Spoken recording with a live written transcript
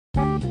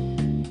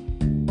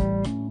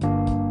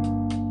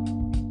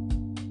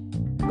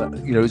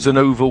It's an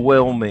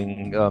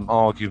overwhelming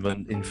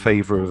argument in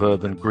favour of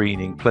urban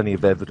greening, plenty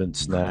of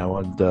evidence now,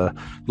 and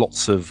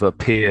lots of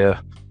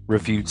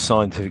peer-reviewed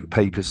scientific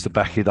papers to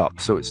back it up.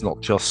 So it's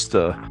not just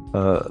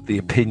the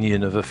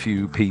opinion of a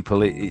few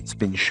people; it's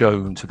been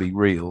shown to be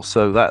real.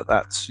 So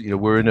that's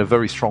we're in a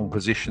very strong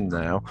position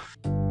now.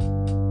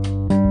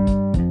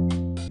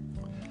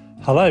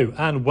 Hello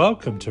and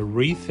welcome to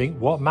Rethink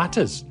What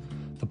Matters,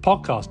 the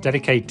podcast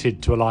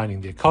dedicated to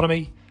aligning the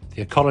economy,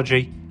 the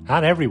ecology,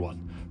 and everyone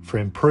for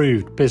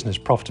improved business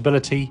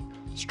profitability,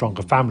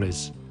 stronger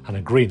families, and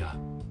a greener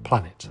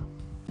planet.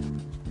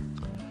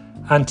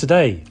 And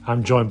today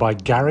I'm joined by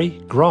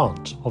Gary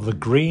Grant of the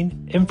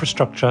Green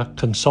Infrastructure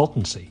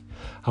Consultancy,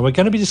 and we're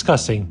going to be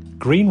discussing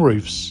green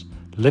roofs,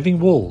 living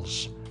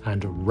walls,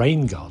 and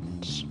rain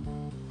gardens.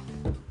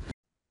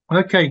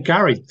 Okay,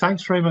 Gary,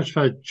 thanks very much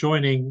for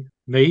joining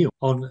me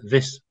on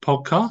this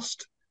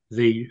podcast,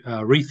 the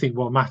Rethink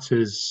What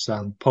Matters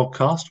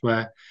podcast,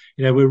 where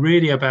we're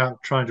really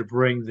about trying to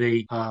bring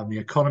the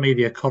economy,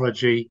 the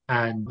ecology,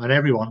 and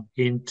everyone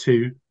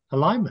into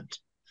alignment.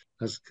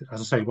 As I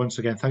say, once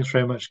again, thanks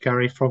very much,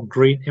 Gary, from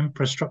Green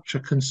Infrastructure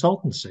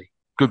Consultancy.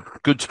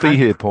 Good to be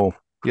here, Paul.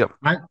 Yep.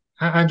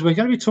 And we're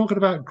going to be talking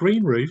about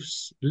green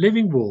roofs,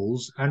 living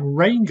walls, and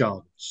rain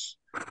gardens.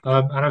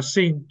 And I've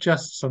seen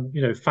just some,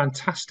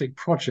 fantastic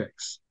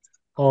projects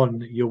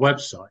on your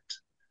website.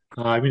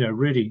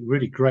 Really,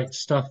 really great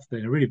stuff.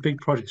 Really big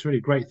projects,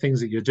 really great things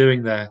that you're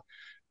doing there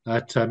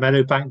at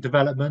Meadowbank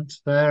Development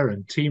there,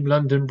 and Team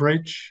London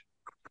Bridge,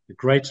 the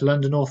Greater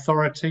London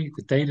Authority,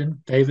 the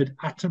David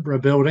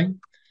Attenborough Building,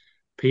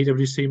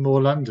 PwC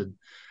More London.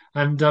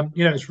 And,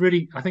 it's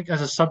really, I think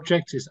as a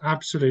subject, it's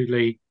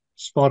absolutely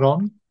spot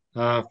on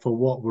for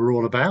what we're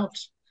all about.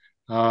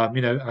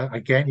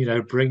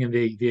 Again, bringing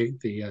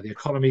the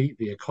economy,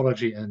 the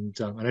ecology, and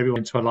everyone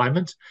into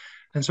alignment.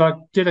 And so I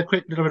did a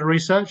quick little bit of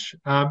research,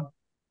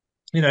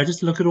 just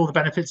to look at all the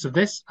benefits of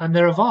this, and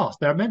there are vast.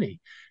 There are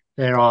many.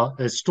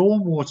 There's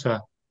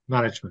stormwater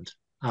management,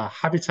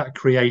 habitat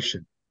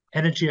creation,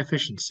 energy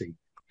efficiency,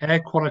 air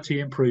quality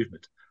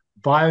improvement,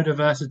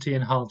 biodiversity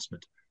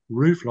enhancement,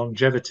 roof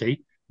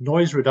longevity,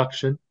 noise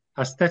reduction,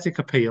 aesthetic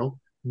appeal,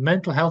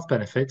 mental health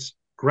benefits,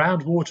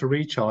 groundwater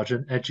recharge,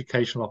 and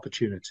educational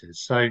opportunities.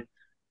 So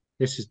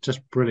this is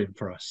just brilliant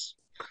for us.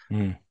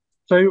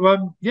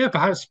 So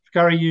perhaps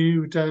Gary,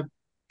 you'd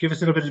give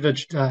us a little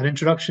bit of an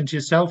introduction to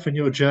yourself and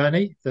your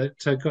journey that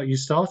got you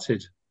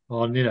started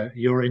on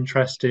your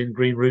interest in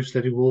green roofs,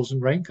 living walls, and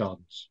rain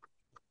gardens.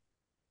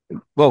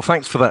 Well,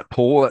 thanks for that,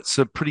 Paul. That's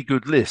a pretty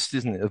good list,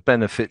 isn't it, of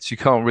benefits? You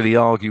can't really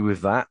argue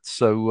with that.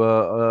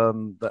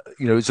 So,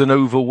 it's an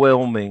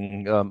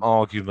overwhelming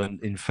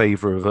argument in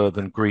favour of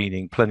urban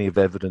greening, plenty of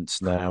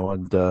evidence now,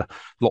 and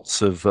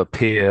lots of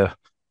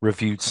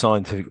peer-reviewed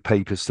scientific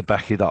papers to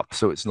back it up.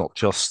 So it's not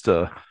just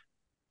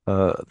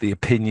the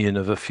opinion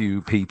of a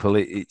few people;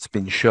 it's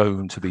been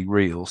shown to be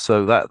real.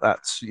 So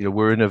that's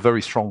we're in a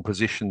very strong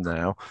position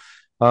now.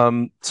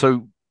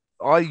 So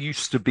I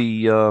used to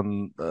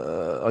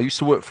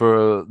work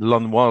for the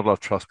London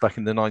Wildlife Trust back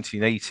in the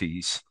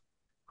 1980s,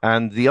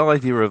 and the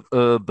idea of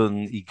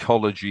urban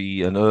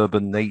ecology and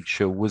urban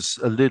nature was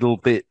a little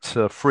bit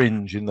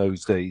fringe in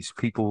those days.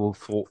 People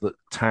thought that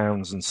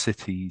towns and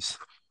cities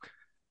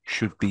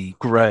should be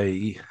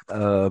grey,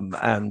 and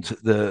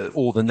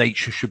all the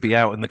nature should be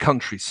out in the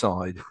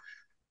countryside.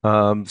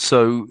 And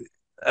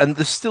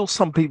there's still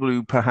some people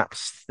who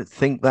perhaps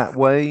think that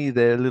way.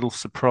 They're a little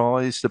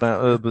surprised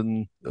about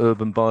urban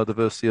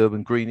biodiversity,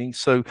 urban greening.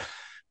 So,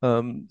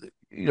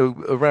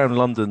 around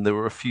London, there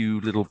were a few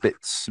little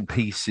bits and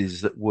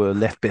pieces that were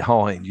left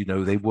behind.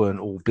 They weren't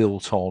all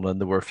built on, and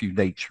there were a few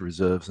nature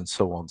reserves and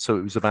so on. So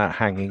it was about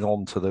hanging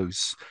on to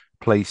those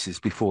places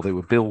before they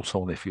were built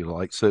on, if you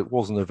like. So it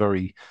wasn't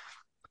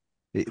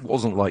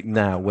like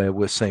now where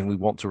we're saying we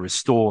want to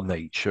restore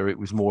nature. It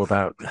was more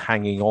about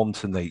hanging on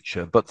to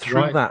nature. But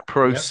through that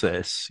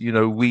process,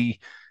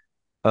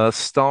 I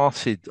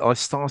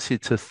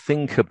started to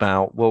think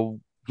about, well,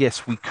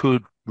 yes, we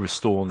could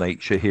restore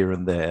nature here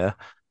and there.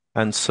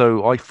 And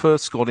so I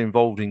first got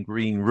involved in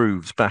green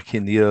roofs back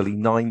in the early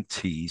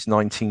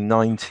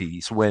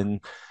 1990s,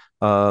 when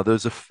there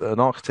was an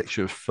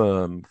architecture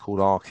firm called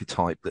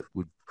Archetype that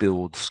would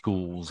build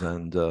schools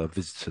and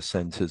visitor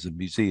centres and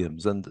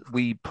museums, and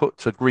we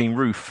put a green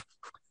roof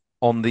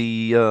on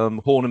the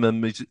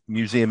Horniman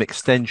Museum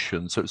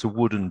extension. So it's a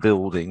wooden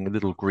building, a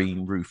little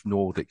green roof,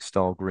 Nordic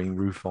style green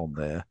roof on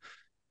there.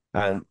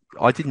 And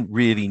I didn't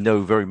really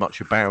know very much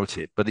about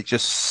it, but it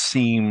just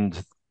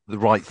seemed the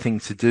right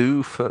thing to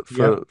do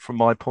from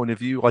my point of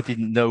view. I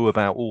didn't know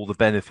about all the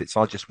benefits.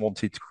 I just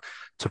wanted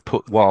to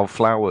put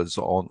wildflowers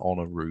on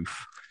a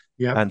roof.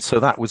 And so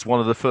that was one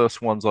of the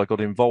first ones I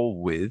got involved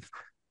with.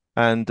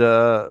 And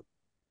over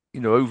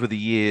the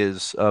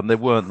years, there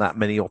weren't that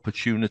many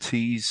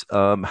opportunities.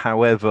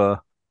 However,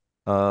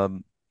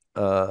 in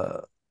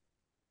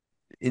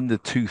the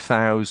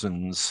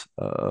 2000s,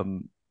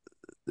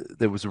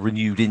 there was a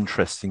renewed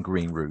interest in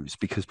green roofs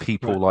because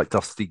people like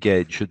Dusty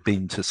Gedge had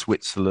been to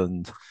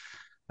Switzerland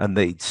and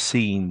they'd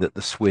seen that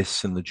the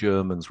Swiss and the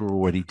Germans were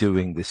already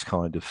doing this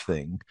kind of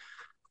thing.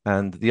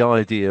 And the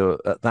idea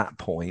at that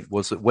point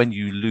was that when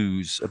you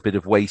lose a bit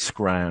of waste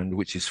ground,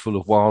 which is full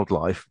of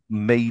wildlife,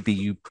 maybe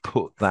you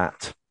put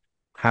that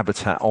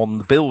habitat on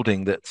the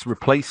building that's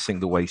replacing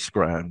the waste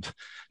ground.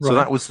 So Right.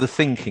 that was the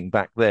thinking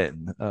back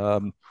then.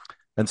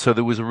 And so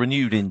there was a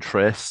renewed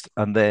interest.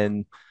 And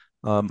then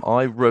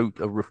I wrote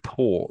a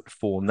report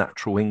for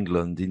Natural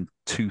England in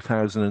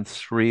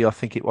 2003. I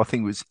think it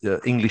was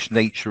English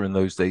Nature in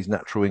those days,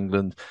 Natural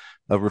England,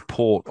 a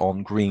report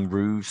on green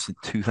roofs in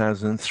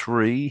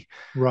 2003.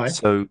 Right.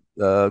 So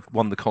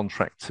won the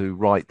contract to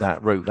wrote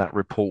that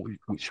report,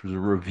 which was a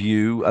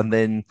review. And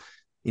then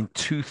in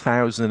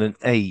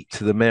 2008,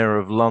 the Mayor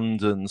of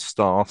London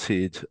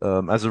started,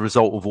 as a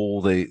result of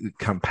all the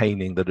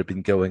campaigning that had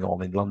been going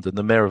on in London,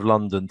 the Mayor of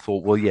London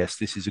thought, well, yes,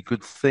 this is a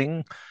good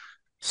thing.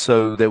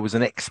 So there was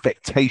an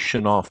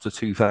expectation after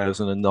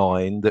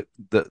 2009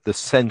 that the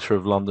centre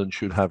of London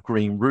should have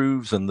green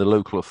roofs, and the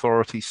local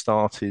authority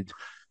started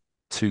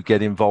to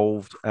get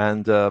involved.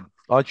 And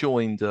I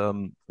joined a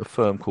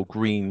firm called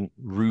Green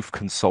Roof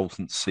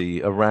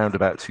Consultancy around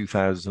about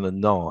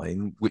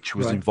 2009, which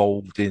was Right.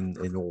 involved in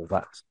all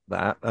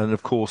that. And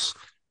of course,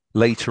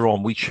 later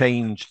on, we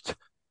changed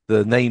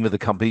the name of the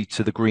company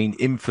to the Green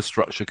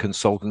Infrastructure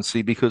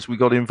Consultancy because we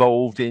got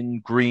involved in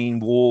green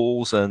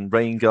walls and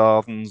rain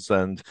gardens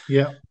and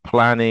Yeah.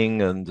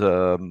 planning and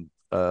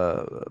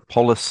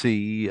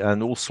policy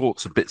and all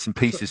sorts of bits and So,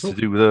 pieces to so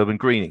do with urban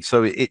greening.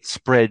 So it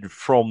spread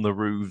from the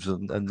roofs,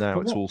 and now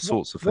but it's all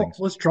sorts of what things.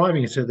 was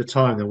driving it at the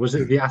time then? Was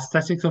it the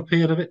aesthetic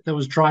appeal of it that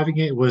was driving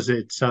it? Was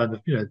it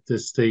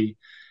just the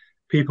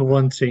people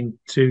wanting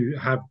to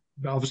have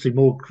obviously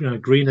more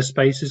greener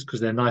spaces because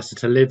they're nicer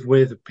to live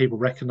with? People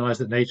recognize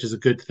that nature's a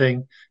good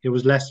thing. It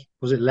was less.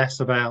 Was it less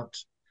about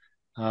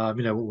what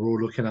we're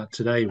all looking at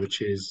today,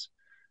 which is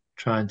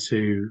trying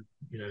to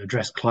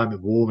address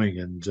climate warming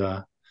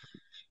and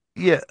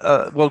Yeah,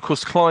 well, of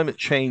course, climate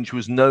change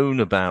was known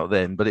about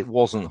then, but it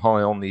wasn't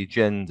high on the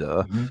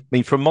agenda. I Mhm.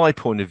 mean, from my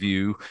point of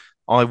view,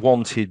 I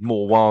wanted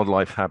more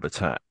wildlife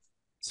habitat.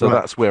 So Right.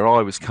 that's where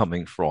I was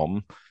coming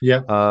from.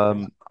 Yeah.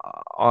 Um,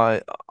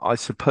 I I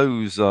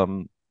suppose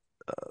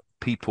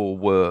people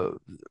were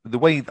the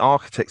way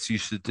architects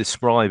used to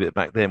describe it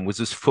back then was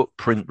as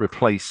footprint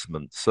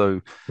replacement.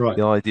 So Right.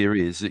 the idea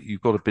is that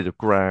you've got a bit of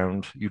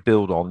ground you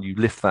build on, you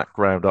lift that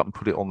ground up and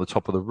put it on the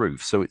top of the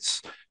roof. So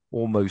it's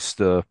almost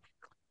a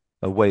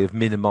way of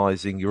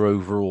minimizing your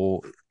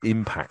overall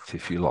impact,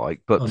 if you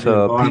like. On But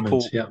the environment.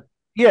 people,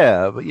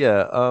 Yeah.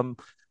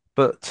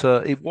 but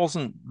it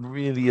wasn't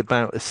really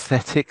about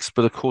aesthetics.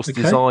 But of course,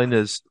 Okay.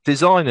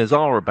 designers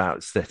are about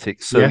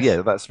aesthetics. So Yes.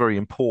 yeah, that's very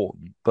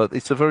important. But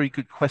it's a very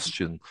good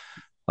question.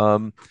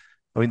 Um,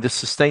 I mean, the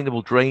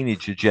sustainable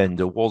drainage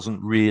agenda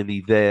wasn't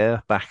really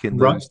there back in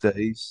Right. those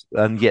days,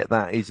 and yet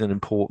that is an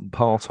important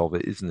part of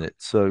it, isn't it?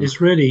 So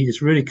It's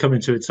really coming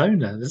to its own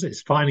now, isn't it?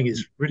 It's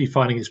really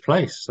finding its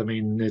place. I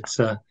mean, it's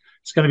going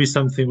to be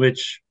something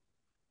which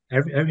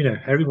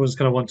everyone's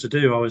going to want to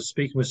do. I was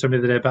speaking with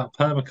somebody today about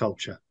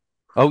permaculture.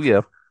 oh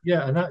yeah,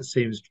 Yeah, and that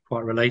seems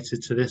quite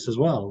related to this as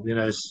well.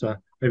 It's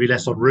maybe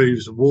less on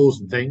roofs and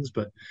walls and things,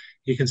 but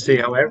you can see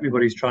how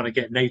everybody's trying to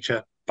get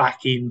nature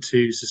back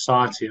into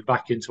society and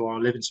back into our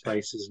living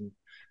spaces and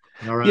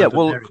our yeah. urban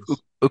Well,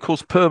 areas. of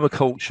course,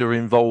 permaculture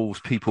involves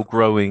people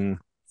growing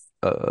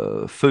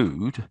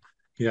food,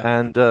 Yeah,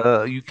 and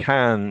you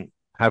can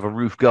have a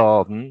roof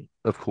garden,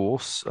 of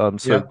course. So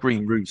yeah,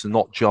 green roofs are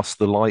not just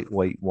the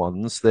lightweight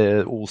ones;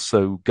 they're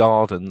also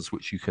gardens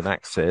which you can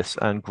access.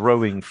 And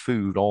growing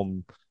food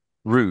on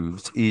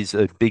roofs is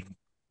a big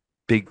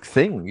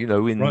thing.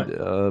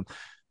 right.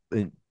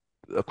 In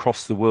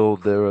across the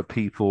world, there are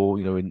people.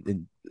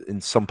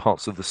 In some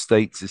parts of the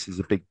States, this is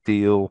a big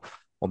deal.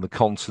 On the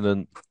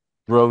continent,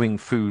 growing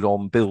food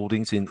on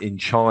buildings in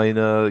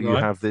China, you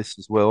Right. have this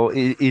as well.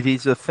 It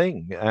is a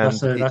thing,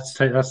 That's and that's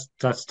it's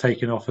that's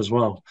taken off as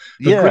well.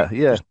 But green, yeah,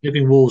 yeah, just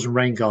living walls and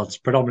rain gardens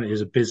predominantly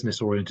is a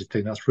business oriented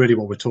thing. That's really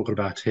what we're talking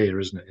about here,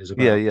 isn't it? Is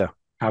yeah, about yeah,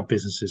 how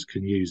businesses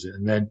can use it,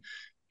 and then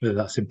whether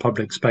that's in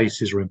public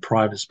spaces or in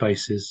private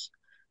spaces,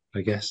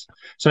 I guess.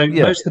 So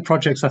yeah. most of the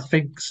projects, I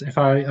think, if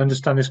I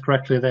understand this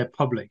correctly, they're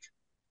public.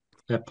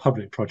 They're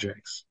public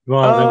projects.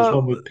 Well, there was Uh,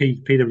 one with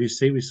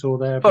PwC we saw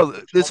there, but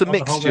well, there's a on the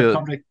whole, they're mixture.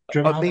 public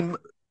driven, I are they? mean,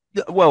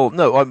 well,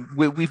 no,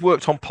 we've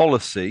worked on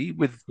policy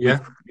with Yeah.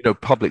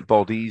 public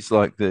bodies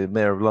like the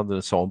Mayor of London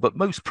and so on, but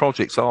most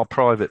projects are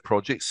private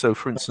projects. So,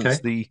 for instance,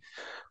 Okay.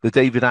 the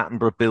David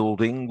Attenborough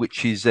building,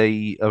 which is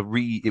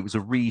it was a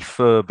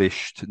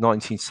refurbished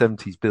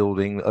 1970s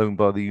building owned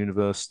by the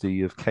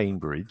University of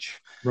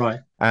Cambridge, Right.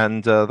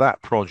 and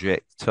that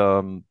project,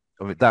 I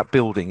mean, that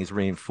building is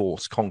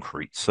reinforced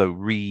concrete, so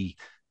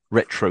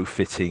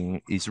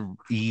retrofitting is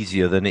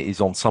easier than it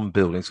is on some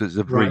buildings because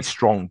it's a really Right.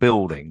 strong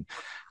building.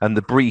 And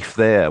the brief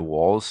there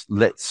was,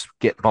 let's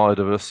get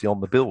biodiversity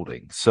on the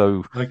building.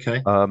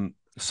 Okay.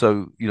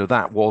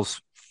 That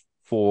was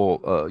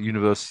for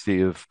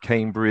University of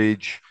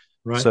Cambridge.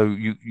 Right. So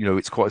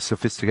it's quite a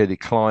sophisticated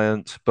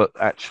client, but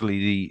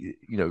actually,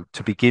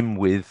 to begin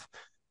with,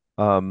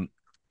 Um,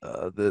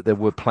 there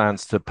were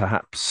plans to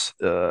perhaps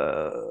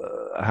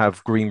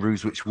have green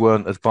roofs which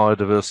weren't as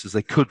biodiverse as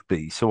they could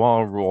be. So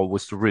our role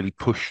was to really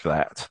push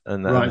that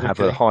and Right. have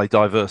a Okay. high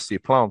diversity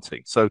of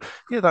planting. So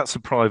yeah, that's a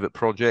private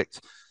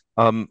project.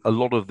 A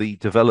lot of the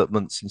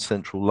developments in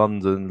central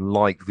London,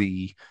 like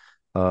the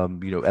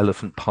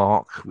Elephant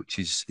Park, which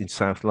is in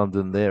South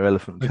London there,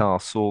 Elephant o-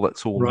 Castle,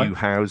 that's all Right. new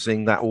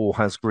housing. That all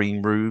has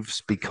green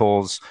roofs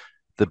because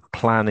the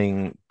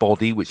planning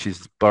body, which is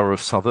the Borough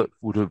of Southwark,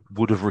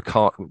 would have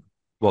required.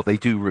 Well, they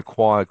do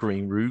require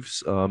green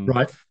roofs.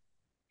 Right.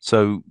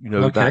 So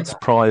Okay. that's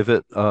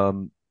private.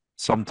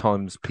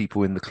 Sometimes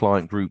people in the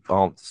client group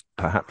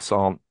perhaps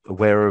aren't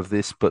aware of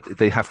this, but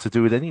they have to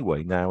do it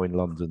anyway now in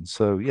London.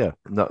 So yeah,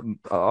 no,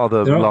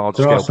 other large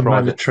There are scale some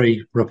private.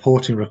 mandatory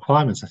reporting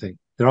requirements. I think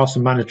there are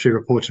some mandatory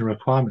reporting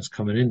requirements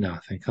coming in now. I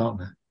think, aren't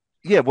there,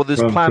 Yeah, well, there's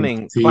from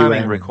planning the planning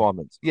UN and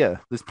requirements. Yeah,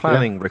 there's yeah.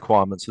 planning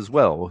requirements as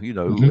well.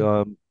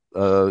 Hmm.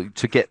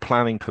 To get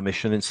planning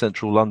permission in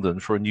central London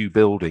for a new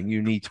building,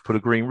 you need to put a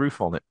green roof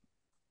on it.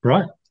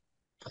 Right.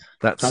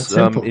 That's That's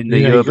simple. in You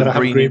the know, you got urban to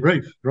have a green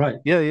greening. roof. Right.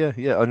 Yeah, yeah,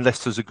 yeah.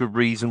 Unless there's a good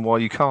reason why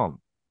you can't.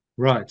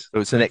 Right. So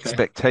it's an Okay.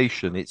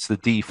 expectation. It's the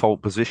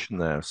default position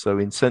there. So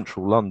in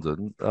central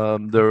London, there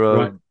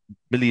Right. are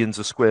millions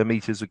of square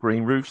meters of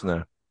green roofs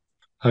now.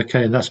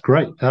 Okay, and that's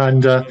great.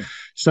 And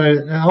so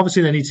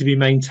obviously they need to be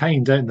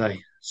maintained, don't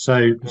they? So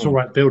it's all Mm.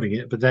 right building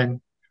it, but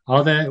then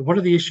what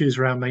are the issues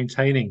around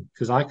maintaining?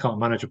 Because I can't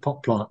manage a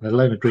pot plant, let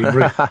alone a green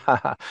roof.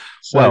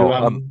 So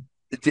Well,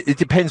 it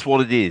depends what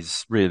it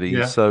is, really.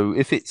 yeah. So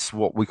if it's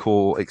what we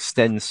call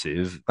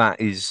extensive, that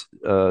is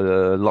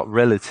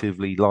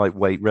relatively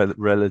lightweight,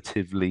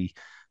 relatively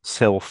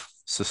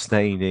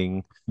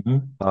self-sustaining.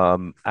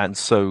 Mhm. And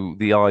so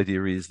the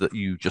idea is that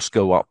you just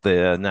go up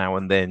there now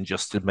and then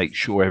just to make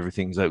sure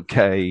everything's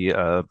okay.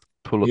 Yeah.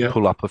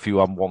 Pull up a few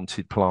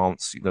unwanted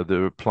plants.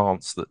 There are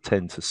plants that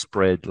tend to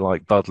spread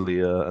like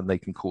Buddleia, and they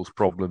can cause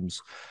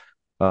problems.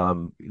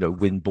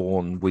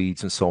 Windborne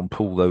weeds and so on.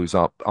 Pull those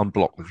up,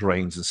 unblock the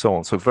drains, and so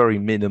on. So very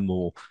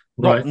minimal.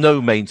 Not Right.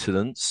 no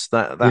maintenance.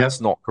 Yeah.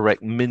 That's not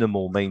correct.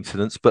 Minimal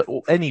maintenance, but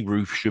any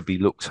roof should be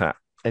looked at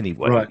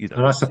anyway. Right.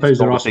 And I It's suppose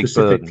there not are a big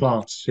specific burden.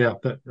 plants, yeah,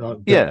 that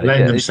Yeah, lend yeah. If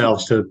you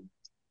themselves to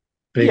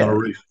being on a yeah,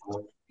 roof.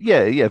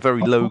 yeah,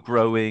 very low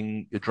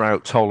growing,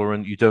 drought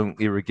tolerant. You don't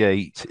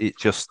irrigate; it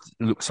just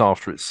looks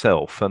after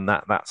itself, and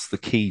that's the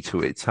key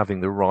to it. It's having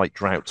the right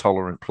drought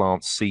tolerant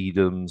plants,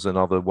 sedums, and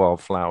other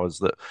wildflowers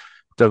that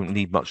don't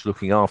need much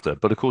looking after.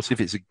 But of course, if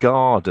it's a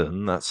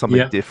garden, that's something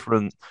Yeah.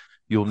 different.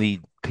 You'll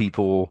need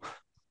people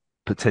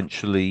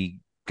potentially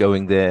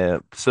going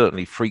there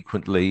certainly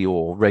frequently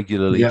or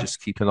regularly, Yeah.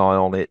 just keep an eye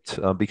on it,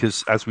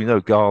 because as we know,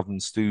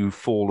 gardens do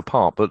fall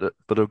apart, but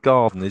a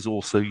garden is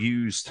also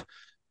used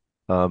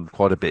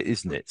quite a bit,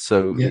 isn't it?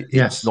 So Yeah.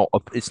 Yes.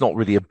 it's not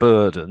really a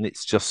burden.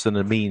 It's just an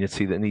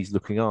amenity that needs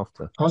looking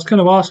after. I was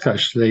going to ask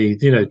actually,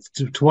 to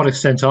what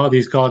extent are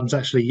these gardens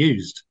actually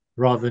used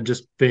rather than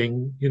just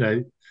being,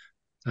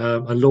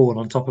 a lawn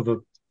on top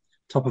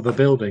of a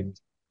building?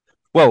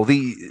 Well,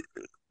 the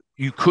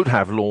you could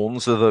have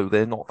lawns, although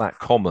they're not that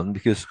common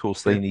because, of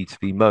course, they Yeah. need to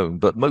be mown.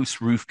 But most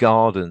roof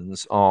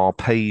gardens are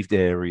paved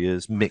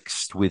areas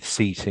mixed with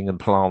seating and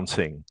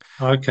planting,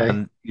 Okay.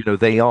 and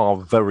they are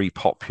very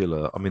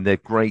popular. I mean, they're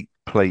great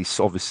place,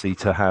 obviously,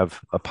 to have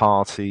a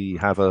party,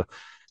 have an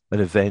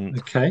event.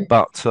 Okay.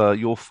 But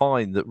you'll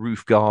find that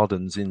roof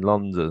gardens in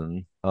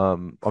London, I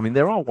mean,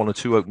 there are one or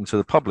two open to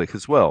the public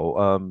as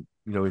well.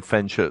 In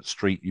Fenchurch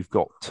Street, you've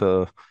got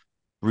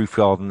roof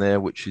garden there,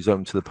 which is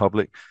open to the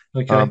public.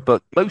 Okay.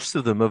 But most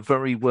of them are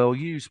very well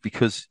used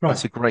because Right.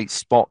 it's a great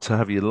spot to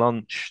have your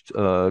lunch,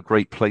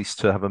 great place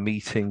to have a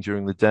meeting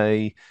during the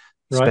day,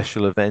 Right.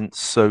 special events.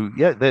 So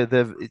yeah,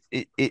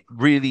 it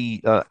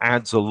really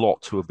adds a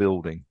lot to a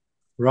building.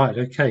 Right.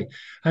 Okay.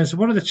 And so,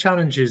 what are the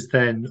challenges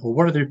then, or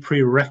what are the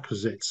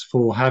prerequisites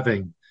for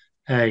having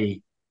a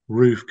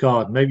roof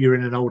garden? Maybe you're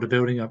in an older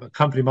building, a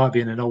company might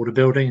be in an older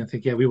building and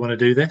think, yeah, we want to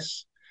do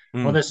this. Are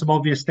Mm. there some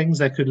obvious things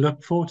they could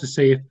look for to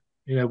see if,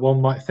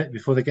 one might fit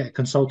before they get a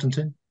consultant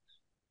in?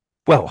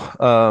 Well,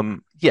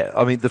 yeah,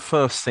 I mean, the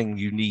first thing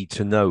you need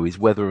to know is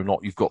whether or not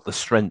you've got the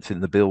strength in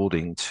the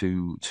building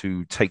to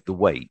take the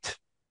weight.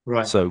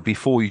 Right. So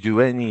before you do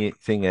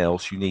anything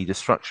else, you need a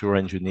structural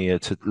engineer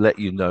to let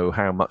you know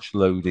how much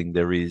loading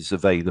there is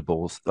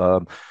available.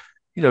 Quite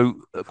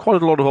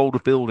a lot of older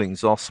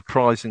buildings are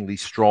surprisingly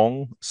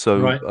strong. So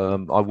Right.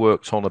 I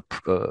worked on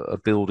a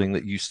building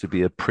that used to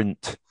be a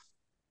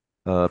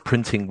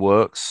printing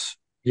works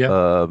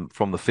Yeah.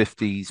 from the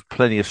 50s.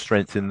 Plenty of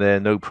strength in there,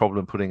 no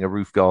problem putting a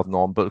roof garden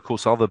on. But of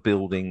course, other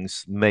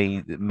buildings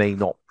may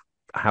not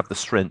have the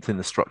strength in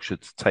the structure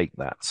to take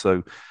that.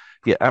 So,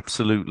 yeah,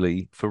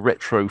 absolutely. For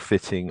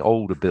retrofitting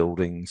older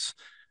buildings,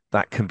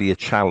 that can be a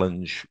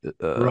challenge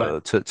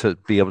Right. to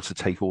be able to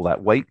take all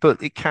that weight,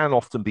 but it can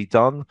often be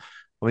done.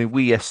 I mean,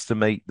 we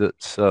estimate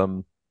that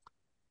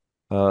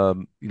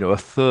a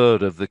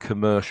third of the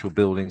commercial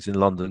buildings in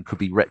London could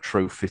be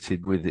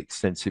retrofitted with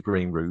extensive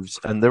green roofs.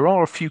 And there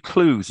are a few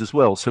clues as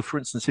well. So, for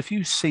instance, if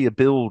you see a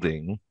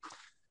building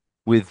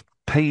with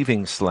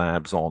paving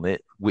slabs on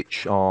it,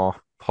 which are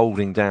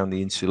holding down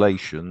the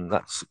insulation.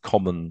 That's a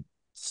common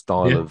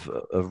style Yeah.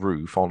 of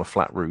roof on a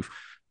flat roof.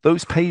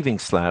 Those paving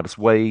slabs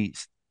weigh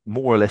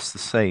more or less the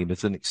same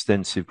as an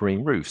extensive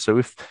green roof.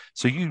 So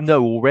you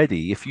know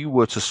already if you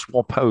were to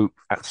swap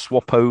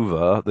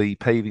over the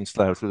paving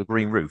slabs with a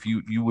green roof,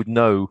 you would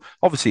know.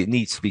 Obviously, it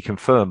needs to be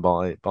confirmed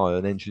by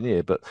an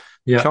engineer, but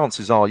Yeah.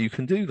 chances are you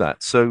can do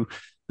that. So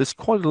there's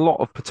quite a lot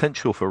of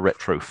potential for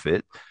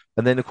retrofit.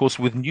 And then, of course,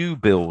 with new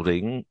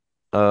building,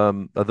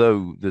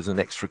 although there's an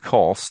extra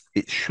cost,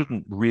 it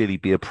shouldn't really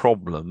be a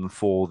problem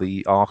for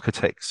the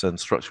architects and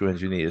structural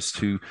engineers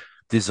to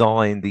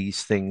design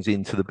these things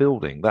into the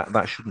building.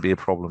 That shouldn't be a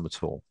problem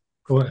at all.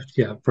 Well,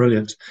 yeah,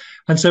 brilliant.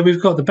 And so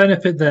we've got the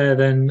benefit there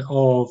then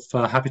of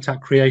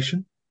habitat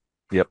creation.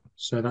 Yep.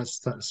 So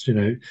that's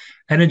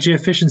energy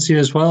efficiency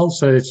as well.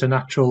 So it's a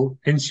natural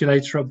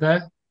insulator up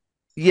there,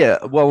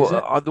 Yeah. is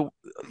Well, it?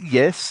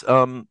 yes.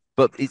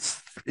 But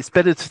it's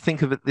better to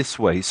think of it this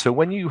way. So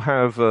when you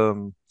have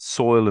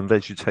soil and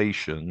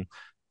vegetation,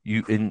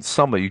 you in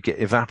summer you get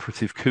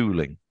evaporative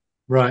cooling.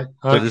 Right.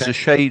 So there's a Okay.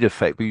 shade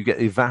effect, but you get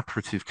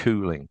evaporative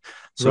cooling.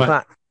 So Right.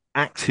 that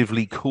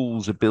actively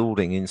cools a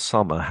building in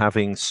summer,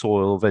 having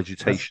soil That's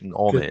vegetation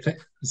on good. it.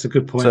 That's a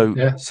good point. So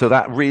Yeah. so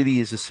that really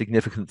is a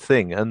significant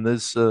thing. And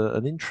there's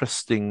an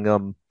interesting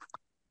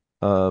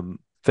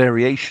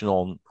variation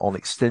on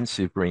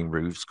extensive green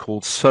roofs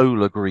called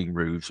solar green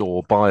roofs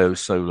or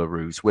biosolar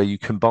roofs, where you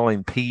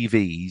combine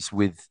PVs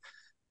with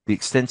the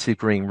extensive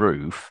green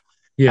roof,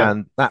 Yeah.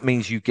 and that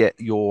means you get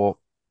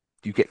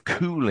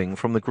cooling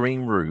from the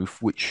green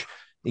roof, which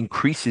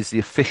increases the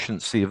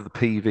efficiency of the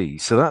PV.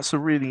 So that's a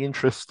really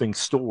interesting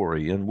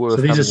story and So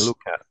worth these having a are look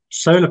at.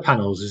 solar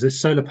panels. Is this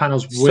solar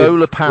panels with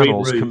Solar green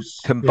panels roofs?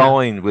 Yeah.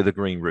 combined with a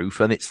green roof,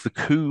 and it's the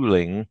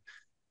cooling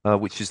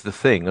which is the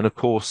thing. And of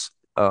course,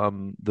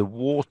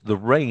 the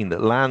rain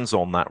that lands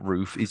on that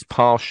roof is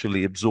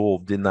partially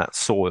absorbed in that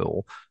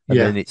soil, and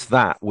Yeah. then it's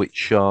that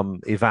which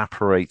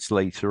evaporates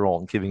later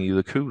on, giving you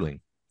the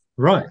cooling.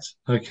 Right.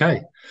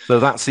 Okay. So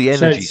that's the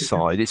So energy it's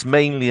side. It's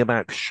mainly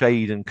about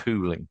shade and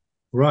cooling.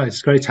 right.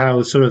 It's great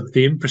how sort of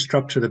the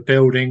infrastructure, the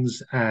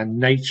buildings and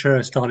nature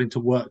are starting to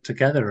work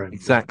together. And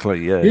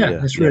Exactly. Yeah. yeah,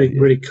 Yeah. it's Yeah. really,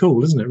 Yeah. really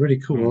cool, isn't it? Really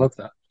cool. I Mm. love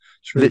that.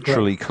 It's really great.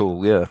 Literally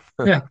cool. Yeah.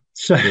 Yeah.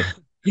 So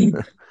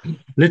Yeah.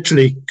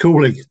 literally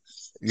cooling.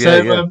 Yeah.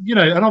 So,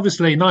 Yeah. and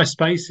obviously nice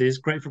spaces,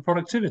 great for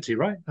productivity,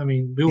 right? I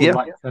mean, we all Yeah.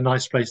 like a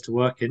nice place to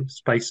work in,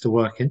 space to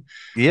work in.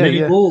 Yeah.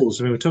 Living Yeah. walls.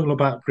 I mean, we're talking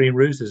about green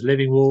roofs. There's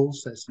living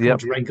walls. Let's come Yeah. on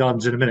to rain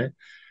gardens in a minute.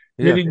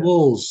 Yeah. Living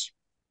walls,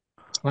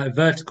 like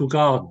vertical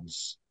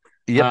gardens.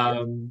 Yep.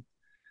 Um,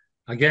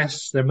 I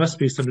guess there must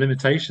be some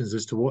limitations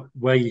as to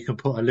where you can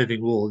put a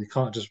living wall. You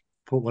can't just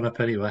put one up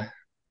anywhere.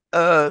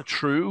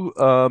 True.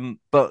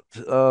 But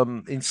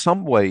in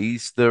some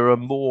ways, there are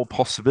more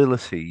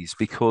possibilities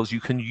because you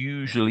can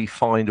usually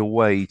find a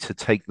way to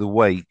take the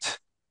weight.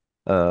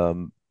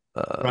 Um,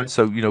 Right.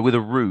 so with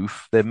a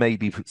roof, there may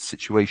be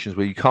situations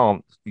where you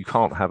can't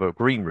have a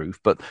green roof,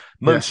 but Yeah.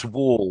 most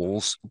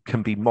walls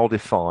can be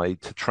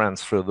modified to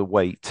transfer the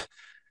weight.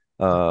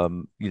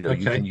 You can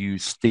Okay.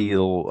 use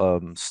steel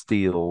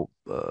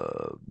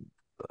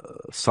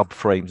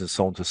subframes and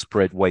so on to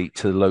spread weight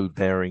to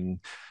load-bearing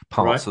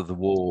Right. parts of the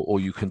wall,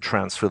 or you can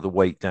transfer the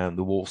weight down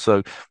the wall.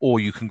 So, or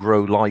you can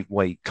grow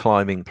lightweight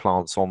climbing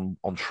plants on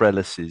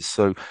trellises.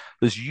 So,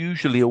 there's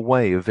usually a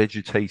way of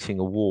vegetating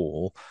a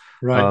wall.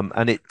 Right.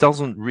 And it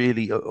doesn't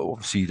really,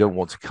 obviously, you don't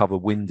want to cover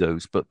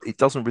windows, but it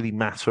doesn't really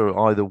matter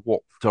either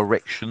what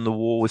direction the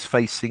wall is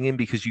facing in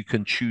because you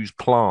can choose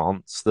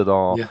plants that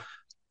are, Yeah.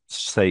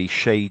 say,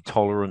 shade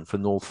tolerant for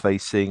north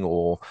facing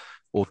or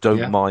don't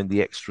Yeah. mind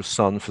the extra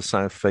sun for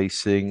south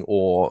facing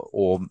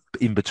or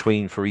in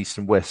between for east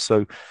and west.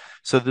 So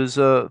there's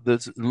a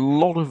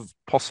lot of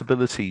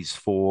possibilities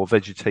for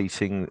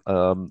vegetating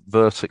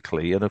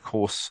vertically, and of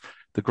course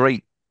the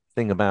great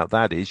thing about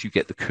that is you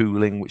get the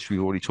cooling, which we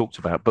already talked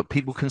about, but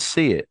people can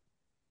see it,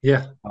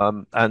 Yeah.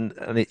 and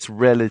it's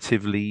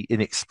relatively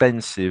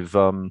inexpensive.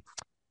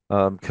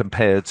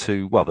 Compared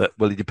to well,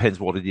 it depends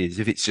what it is.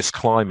 If it's just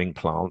climbing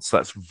plants,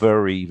 that's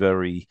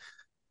very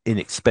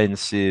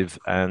inexpensive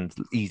and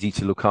easy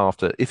to look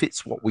after. If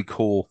it's what we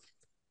call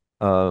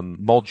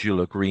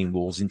modular green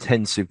walls,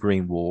 intensive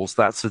green walls,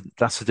 that's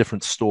a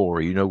different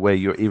story. Where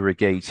you're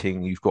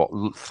irrigating, you've got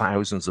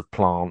thousands of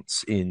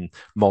plants in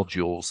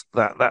modules.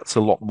 That's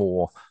a lot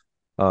more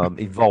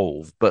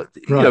involved, but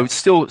Right. it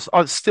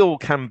still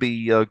can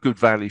be good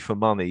value for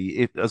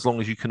money as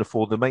long as you can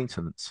afford the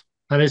maintenance.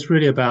 And it's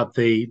really about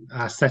the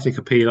aesthetic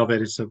appeal of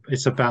it.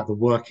 It's about the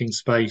working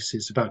space.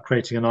 It's about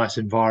creating a nice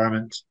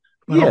environment.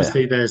 And Yeah,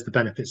 obviously, there's the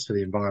benefits for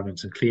the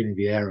environment and cleaning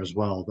the air as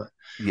well. But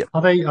yeah.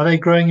 are they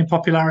growing in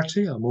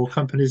popularity? Are more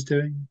companies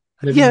doing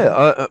living Yeah,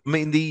 walls? I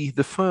mean the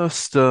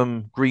first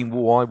green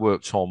wall I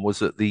worked on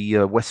was at the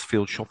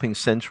Westfield Shopping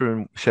Centre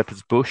in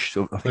Shepherd's Bush.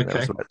 So I think that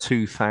was Okay. about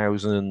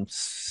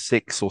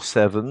 2006 or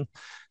seven.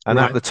 And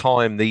at Right. the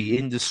time, the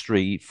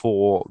industry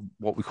for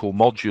what we call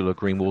modular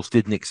green walls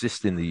didn't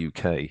exist in the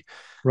UK.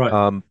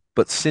 Right.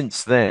 But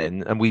since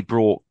then, and we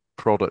brought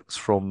products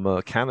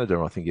from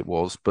Canada, I think it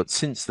was. But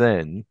since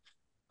then,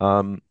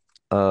 um,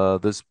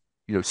 there's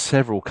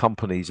several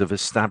companies have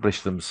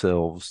established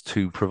themselves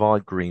to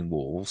provide green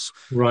walls.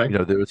 Right.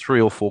 There are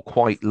three or four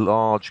quite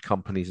large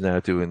companies now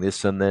doing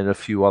this, and then a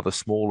few other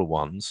smaller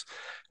ones.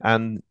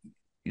 And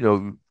you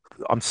know,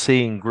 I'm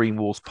seeing green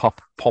walls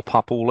pop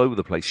up all over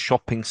the place.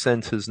 Shopping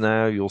centers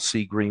now, you'll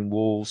see green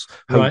walls,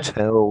 Right.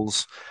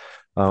 hotels.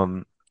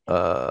 Um,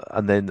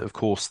 and then, of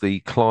course, the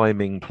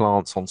climbing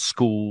plants on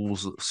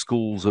schools.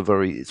 Schools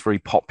are it's very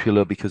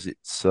popular because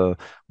it's a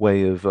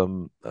way of,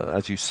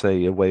 as you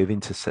say, a way of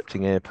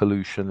intercepting air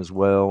pollution as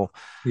well.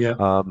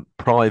 Yeah.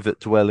 Private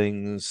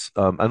dwellings,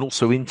 and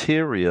also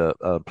interior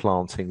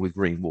planting with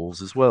green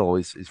walls as well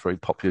is very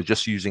popular.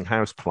 Just using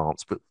house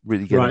plants, but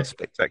really getting Right.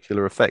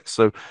 spectacular effects.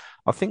 So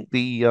I think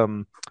the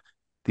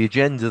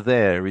agenda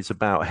there is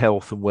about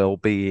health and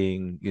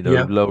well-being,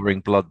 Yeah.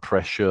 lowering blood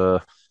pressure,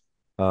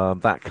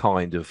 that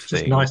kind of It's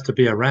just thing. nice to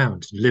be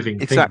around living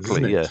things,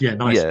 isn't Exactly. it? Yeah. Yeah,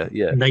 nice Yeah.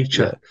 Yeah. Yeah.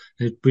 nature.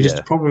 We just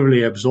Yeah.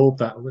 probably absorb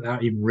that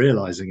without even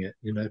realizing it.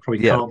 It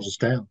probably Yeah. calms us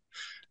down.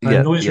 And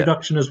Yeah. noise Yeah.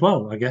 reduction as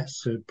well, I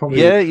guess.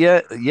 Probably, Yeah.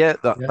 Yeah. Yeah.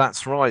 yeah,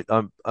 That's right.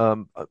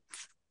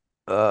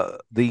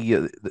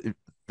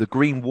 The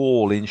green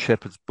wall in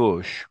Shepherd's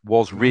Bush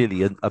was right,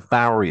 really a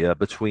barrier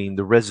between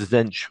the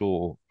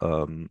residential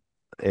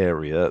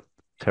area, right,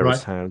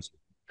 terraced house,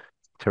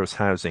 terrace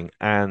housing,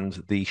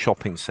 and the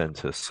shopping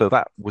centre. So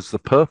that was the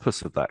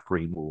purpose of that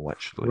green wall,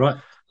 actually. right.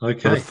 So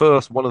Okay.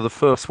 one of the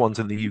first ones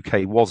in the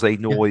UK was a Yeah.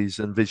 noise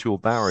and visual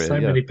barrier. So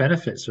Yeah, many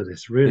benefits for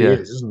this, really yeah,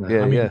 is, isn't there?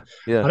 yeah, I mean, yeah,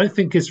 yeah, I don't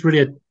think it's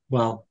really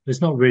well,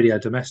 it's not really a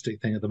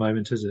domestic thing at the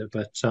moment, is it?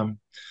 But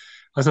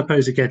I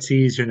suppose it gets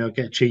easier and it'll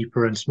get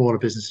cheaper and smaller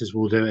businesses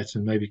will do it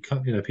and maybe,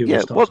 people will yeah.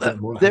 start Well, to do it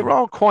more at there home.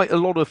 are quite a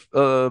lot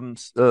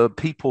of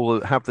people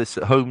that have this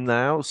at home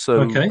now.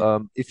 So Okay.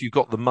 if you've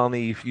got the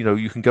money,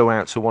 you can go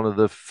out to one of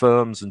the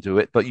firms and do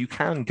it. But you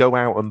can go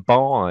out and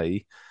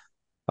buy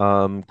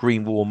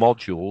green wall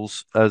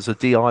modules as a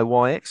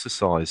DIY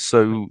exercise.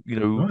 So,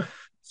 Right.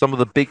 some of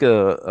the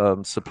bigger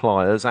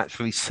suppliers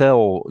actually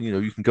sell,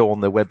 you can go on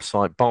their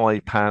website,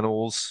 buy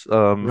panels,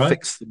 Right.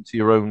 fix them to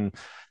your own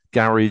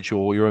garage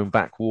or your own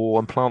back wall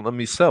and plant them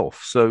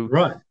yourself. So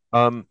Right.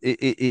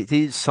 it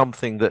is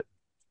something that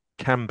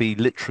can be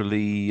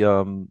literally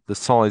the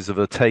size of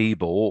a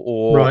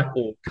table Right.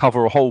 or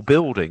cover a whole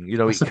building. I It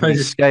can be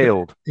suppose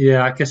scaled.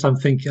 yeah, I guess I'm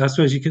thinking, I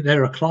suppose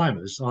there are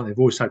climbers, aren't they? They've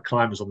always had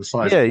climbers on the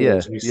sides Yeah, of yeah,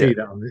 walls. And we yeah, see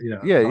that on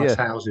yeah, nice yeah,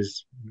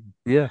 houses.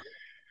 yeah,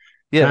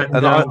 yeah. And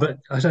And I, but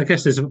I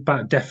guess there's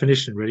about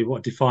definition really.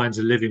 What defines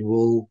a living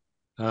wall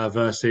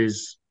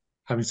versus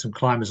having some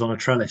climbers on a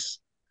trellis?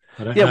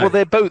 I don't Yeah, well,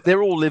 know.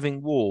 they're all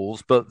living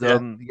walls, but Yeah,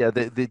 yeah,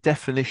 the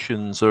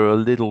definitions are a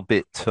little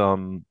bit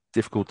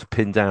difficult to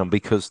pin down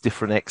because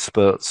different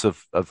experts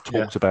have yeah,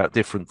 talked about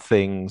different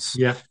things.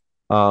 yeah,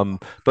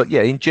 But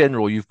yeah, in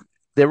general,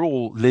 they're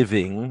all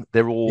living,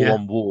 they're all yeah.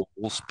 on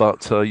walls,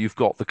 but you've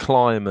got the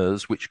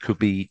climbers, which could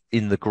be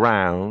in the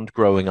ground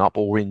growing up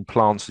or in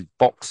planted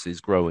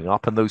boxes growing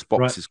up, and those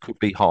Right. boxes could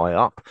be high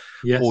up, or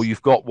Yes.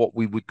 you've got what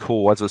we would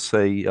call, as I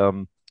say,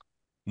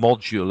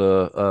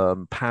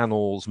 modular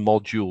panels,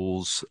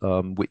 modules,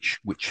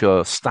 which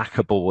are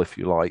stackable, if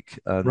you like.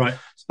 And Right.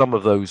 some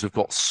of those have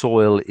got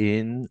soil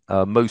in.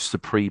 Most are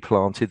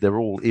pre-planted. They're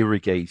all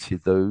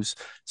irrigated. Those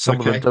some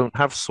of them Okay. don't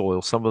have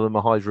soil. Some of them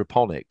are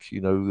hydroponic.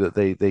 That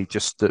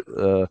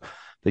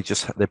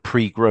they're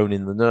pre-grown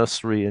in the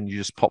nursery, and you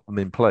just pop them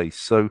in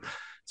place. And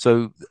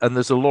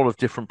there's a lot of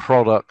different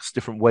products,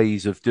 different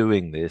ways of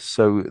doing this.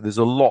 So there's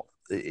a lot.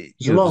 There's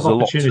a lot of There's a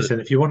lot to. opportunity.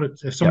 And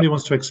if Yeah, somebody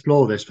wants to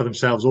explore this for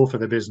themselves or for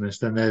their business,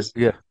 then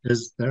yeah.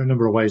 there are a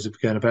number of ways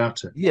of going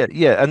about it. Yeah,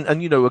 yeah, and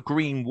a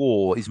green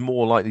wall is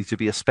more likely to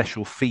be a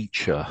special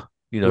feature,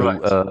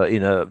 Right.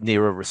 in a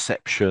near a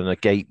reception, a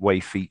gateway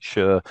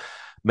feature,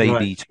 Right.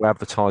 maybe to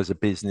advertise a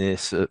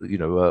business,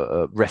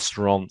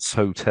 restaurants,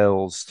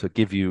 hotels, to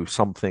give you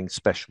something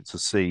special to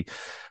see.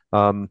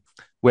 Um,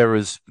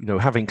 Whereas,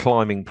 having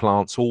climbing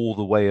plants all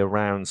the way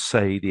around,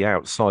 say, the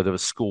outside of a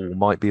school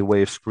might be a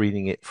way of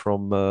screening it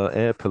from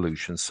air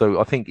pollution. So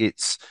I think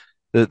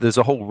there's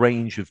a whole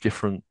range of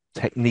different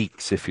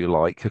techniques, if you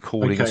like,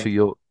 according Okay.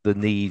 to the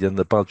need and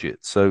the budget.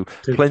 So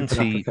Different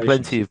plenty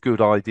applications. of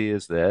good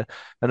ideas there.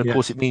 And of Yeah.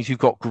 course, it means you've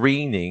got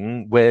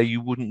greening where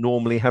you wouldn't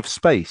normally have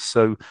space.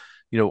 So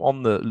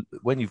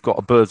when you've got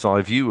a bird's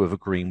eye view of a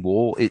green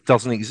wall, it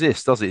doesn't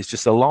exist, does it? It's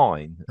just a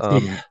line.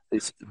 Yeah.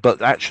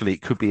 But actually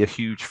it could be a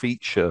huge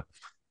feature.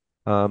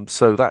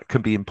 So that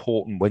can be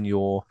important when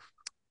you're,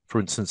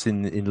 for instance,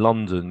 in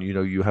London,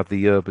 you have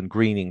the urban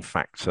greening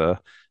factor,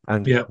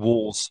 and Yeah.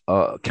 walls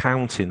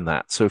count in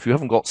that. So if you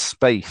haven't got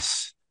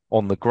space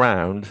on the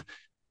ground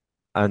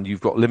and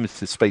you've got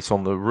limited space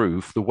on the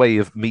roof, the way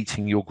of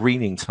meeting your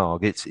greening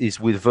targets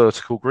is with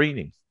vertical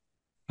greening.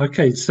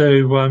 Okay. So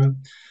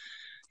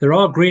there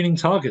are greening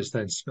targets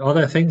then. Are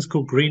there things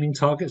called greening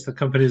targets that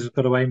companies have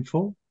got to aim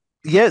for?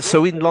 Yeah,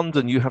 so in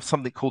London, you have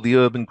something called the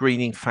urban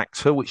greening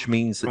factor, which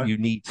means that Right. you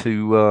need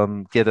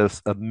to get a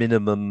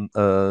minimum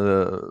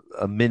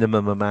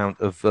amount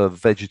of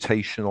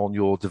vegetation on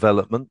your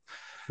development.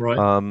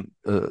 Right.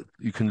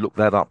 You can look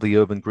that up, the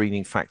urban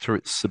greening factor.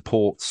 It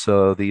supports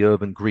the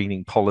urban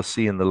greening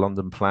policy in the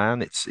London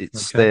plan. It's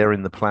Okay. there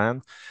in the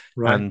plan,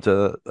 Right. and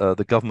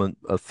the government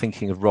are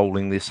thinking of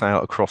rolling this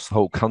out across the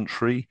whole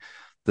country.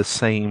 The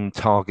same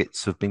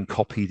targets have been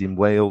copied in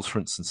Wales, for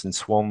instance, in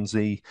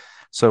Swansea.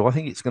 So I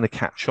think it's going to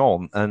catch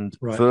on, and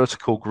Right.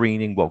 vertical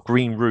greening, well,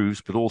 green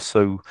roofs, but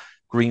also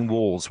green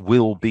walls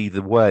will be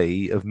the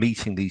way of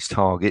meeting these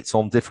targets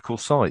on difficult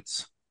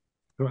sites.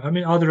 I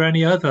mean, are there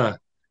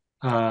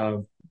uh,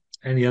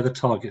 any other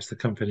targets the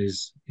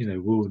companies,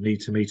 will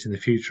need to meet in the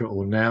future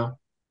or now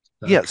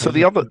that are Yeah, so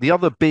coming up? the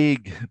other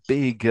big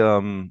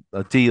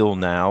deal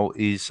now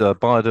is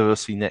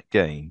biodiversity net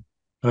gain.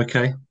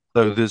 Okay.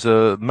 So there's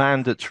a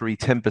mandatory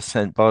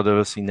 10%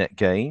 biodiversity net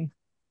gain.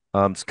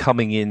 It's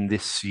coming in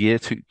this year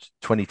to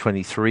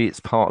 2023. It's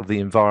part of the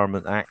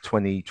Environment Act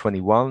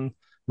 2021.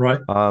 Right.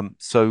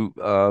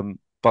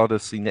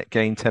 Biodiversity net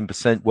gain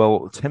 10%.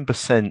 Well,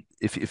 10%,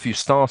 if you're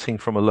starting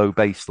from a low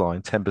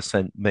baseline,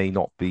 10% may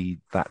not be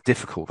that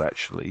difficult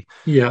actually.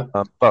 Yeah.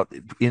 But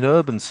in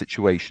urban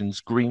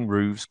situations, green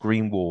roofs,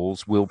 green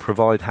walls will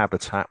provide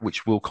habitat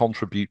which will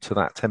contribute to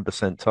that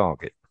 10%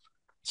 target.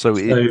 So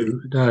So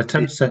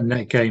 10%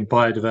 net gain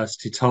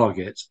biodiversity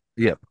target.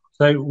 yeah,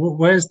 So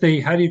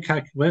how do you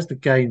calculate, where's the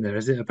gain there?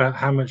 Is it about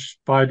how much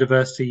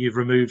biodiversity you've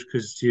removed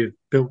because you've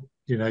built,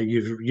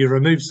 you've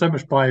removed so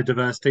much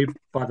biodiversity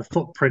by the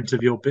footprint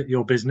of your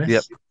yep,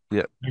 business,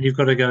 yep. and you've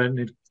got to go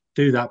and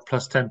do that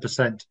plus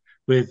 10%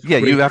 with Yeah,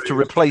 green you have to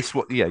roofs.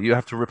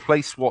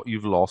 replace what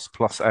you've lost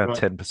plus add Right.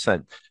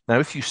 10%. Now,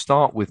 if you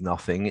start with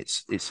nothing,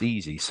 it's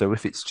easy. So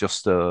if it's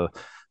just a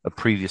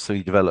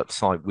previously developed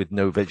site with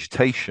no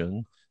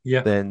vegetation,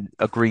 Yeah. then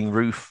a green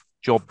roof,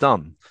 job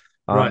done.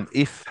 Right.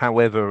 If,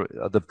 however,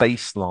 the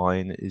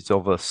baseline is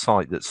of a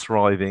site that's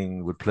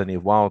thriving with plenty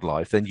of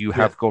wildlife, then you Yeah.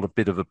 have got a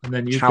bit of a And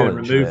then you go and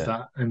challenge remove there.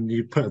 that and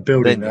you put a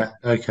building Then, there.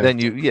 Okay. then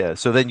you, yeah,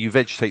 so then you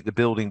vegetate the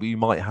building, but you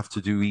might have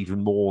to do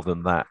even more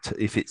than that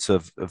if it's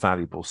a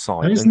valuable And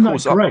site. And isn't of that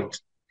course,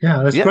 great?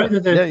 Yeah, that's yeah, great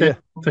that yeah, they've yeah,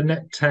 for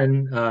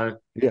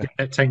yeah,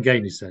 net 10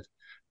 gain, you said,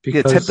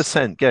 yeah, ten because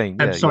percent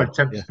gain. I'm Yeah, sorry,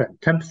 yeah, yeah, 10%, yeah,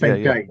 10%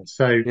 yeah, gain.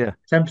 So yeah,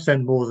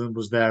 10% more than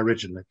was there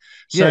originally.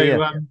 yeah, yeah,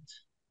 So,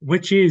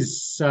 which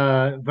is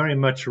very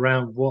much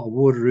around what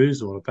Awardaroo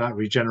is all about,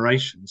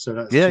 regeneration. So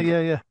that's yeah, just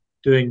yeah, yeah,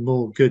 doing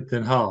more good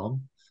than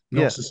harm,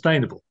 not yeah.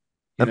 sustainable.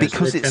 And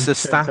So they're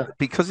 10% up.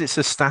 because it's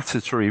a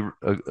statutory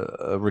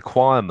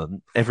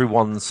requirement,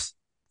 everyone's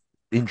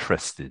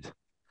interested.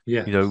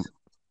 Yeah, You know,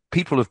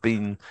 people have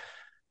been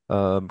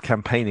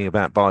campaigning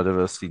about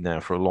biodiversity now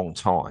for a long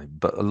time,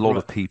 but a lot right.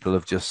 of people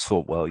have just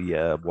thought, well,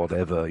 yeah,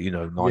 whatever,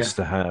 Yeah, nice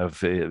to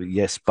have,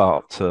 yes,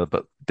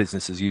 but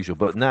business as usual.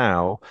 But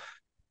now,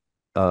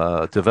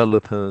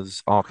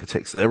 developers,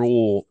 architects, they're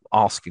all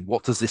asking,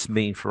 what does this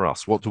mean for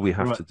us? What do we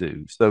have right. to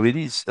do? So it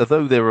is,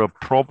 although there are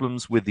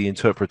problems with the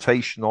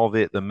interpretation of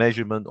it, the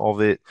measurement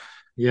of it,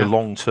 the Yeah,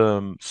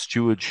 long-term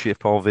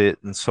stewardship of it,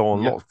 and so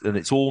on. yeah. And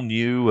it's all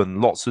new,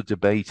 and lots of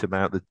debate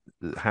about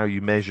how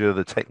you measure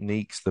the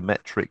techniques, the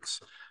metrics.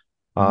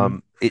 Hmm.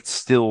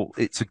 It's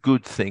a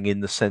good thing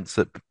in the sense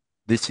that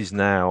this is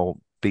now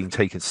being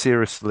taken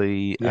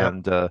seriously. Yeah.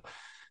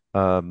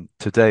 And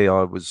today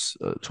I was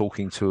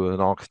talking to an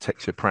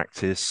architecture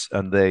practice,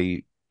 and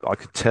I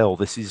could tell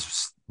this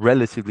is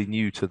relatively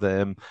new to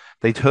them.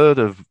 They'd heard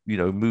of,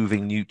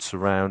 moving newts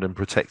around and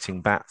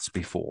protecting bats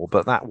before,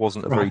 but that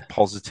wasn't a very Right.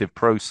 positive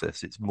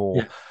process. It's more,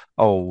 Yeah.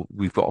 oh,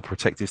 we've got a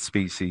protected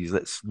species,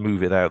 let's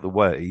move it out of the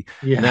way.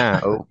 Yeah.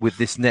 Now, with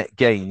this net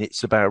gain,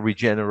 it's about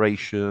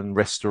regeneration, It's a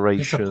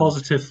restoration.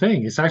 positive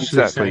thing. It's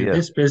actually Exactly, saying yeah.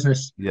 this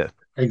business Yeah,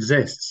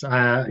 exists.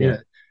 yeah,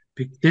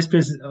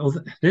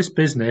 This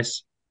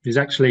business is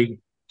actually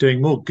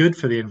doing more good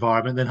for the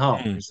environment than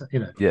harm. mm. It's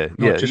Yeah, not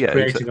yeah, just yeah,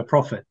 creating a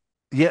profit.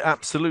 yeah,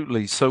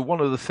 absolutely. So one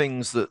of the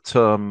things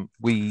that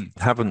we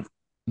haven't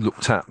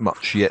looked at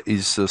much yet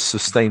is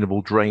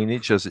sustainable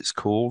drainage, as it's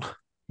called.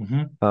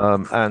 Hmm.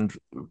 And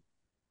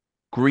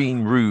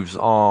green roofs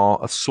are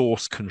a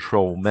source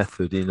control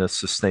method in a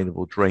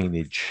sustainable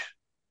drainage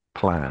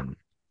plan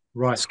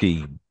Right.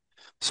 scheme.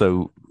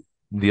 So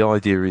the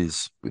idea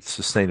is with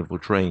sustainable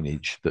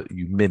drainage that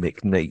you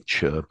mimic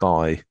nature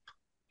by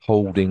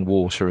holding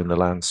water in the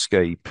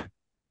landscape,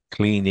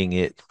 cleaning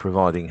it,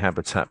 providing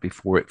habitat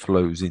before it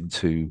flows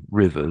into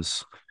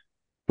rivers.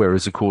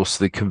 Whereas, of course,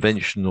 the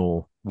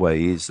conventional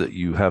way is that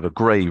you have a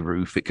grey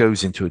roof, it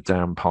goes into a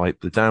downpipe,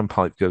 the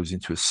downpipe goes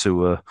into a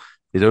sewer,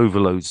 it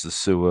overloads the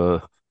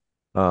sewer.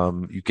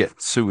 You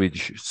get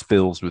sewage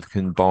spills with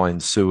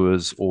combined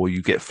sewers, or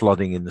you get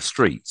flooding in the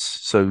streets.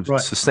 So,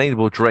 Right.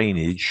 sustainable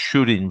drainage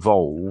should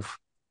involve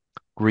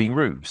green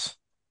roofs.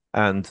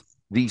 And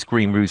these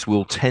green roofs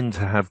will tend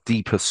to have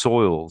deeper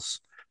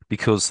soils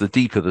because the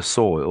deeper the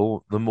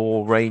soil, the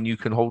more rain you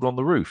can hold on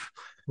the roof.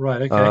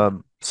 Right. Okay.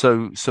 So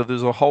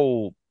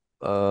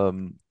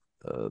um,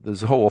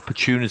 there's a whole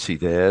opportunity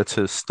there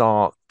to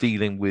start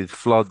dealing with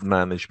flood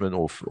management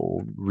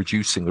or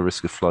reducing the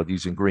risk of flood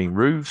using green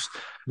roofs.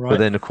 But Right.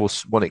 then, of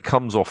course, when it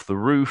comes off the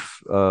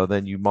roof,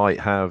 then you might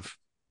have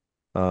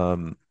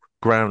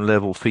ground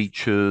level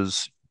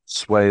features,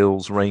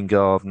 swales, rain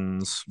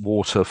gardens,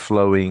 water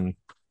flowing,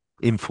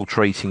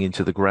 infiltrating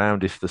into the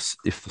ground if the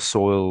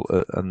soil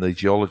and the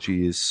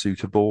geology is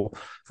suitable,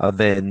 and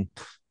then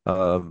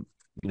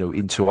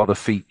into other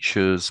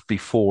features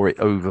before it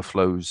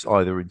overflows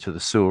either into the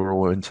sewer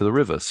or into the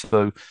river.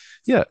 So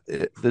yeah,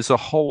 there's a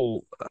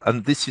whole,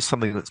 and this is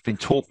something that's been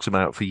talked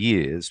about for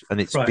years,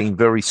 and it's Right. been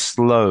very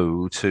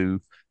slow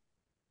to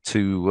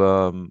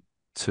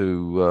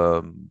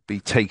be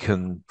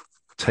taken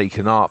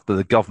up. But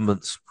the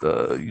government's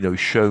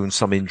shown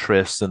some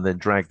interest and then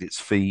dragged its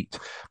feet.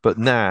 But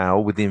now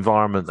with the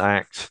Environment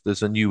Act,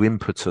 there's a new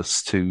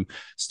impetus to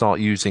start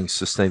using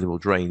sustainable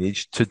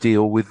drainage to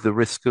deal with the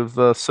risk of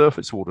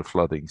surface water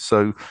flooding.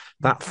 So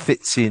that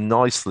fits in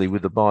nicely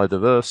with the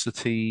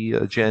biodiversity Yeah.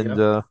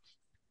 agenda,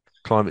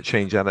 climate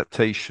change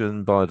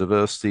adaptation,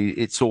 biodiversity.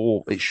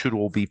 It should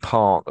all be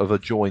part of a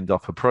joined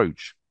up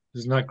approach.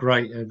 Isn't that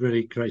great?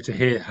 Really great to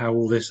hear how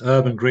all this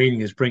urban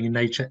greening is bringing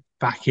nature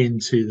back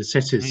into the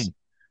cities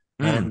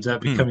Mm, mm, and mm,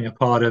 becoming a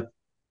part of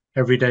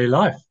everyday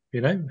life,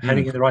 heading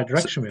mm. in the right So,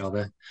 direction we are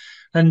there.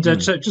 And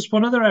mm, so just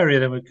one other area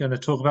that we're going to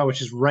talk about,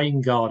 which is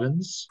rain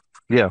gardens.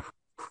 yeah.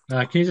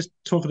 Can you just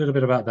talk a little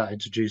bit about that?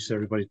 Introduce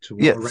everybody to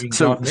what Yeah, a rain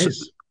so, garden so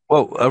is.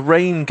 well, a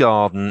rain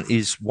garden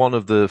is one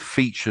of the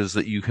features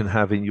that you can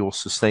have in your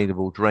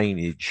sustainable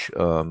drainage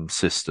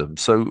system.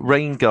 So,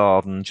 rain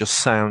garden just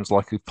sounds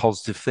like a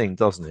positive thing,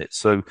 doesn't it?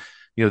 So,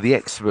 the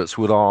experts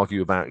would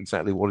argue about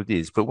exactly what it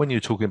is, but when you're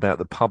talking about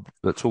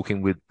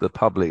talking with the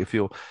public,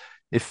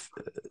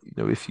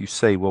 if you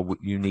say, well,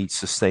 you need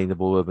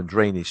sustainable urban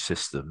drainage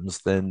systems,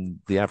 then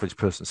the average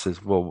person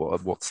says, well,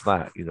 what's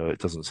that? It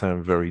doesn't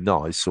sound very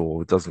nice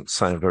or it doesn't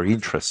sound very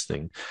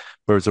interesting.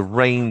 Whereas a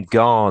rain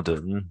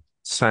garden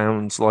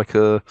sounds like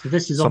a So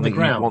this is on the something you'd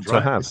ground, want to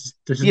right? have.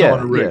 This is not on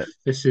Yeah, a yeah. roof.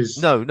 This is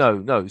No, no,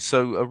 no.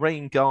 So a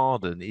rain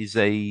garden is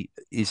a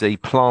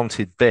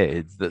planted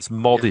bed that's yeah.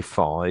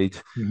 modified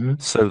Hmm.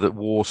 so that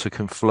water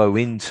can flow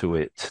into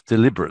it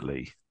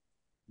deliberately.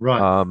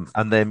 Right,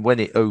 And then when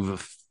it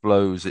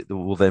overflows, it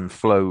will then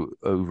flow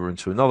over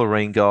into another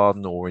rain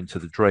garden or into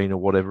the drain or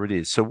whatever it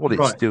is. So what it's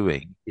right.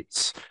 doing,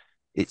 it's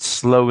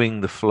slowing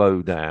the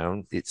flow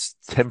down. It's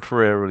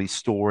temporarily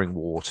storing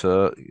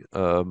water,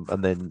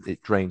 and then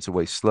it drains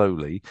away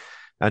slowly.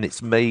 And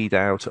it's made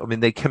out. I mean,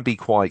 they can be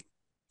quite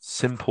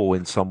simple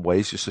in some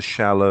ways, just a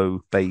shallow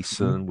Mhm.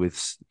 basin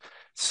with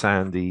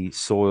sandy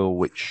soil,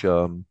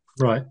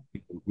 Right.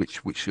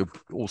 which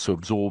also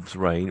absorbs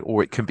rain,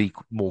 or it can be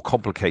more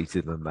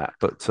complicated than that.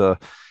 But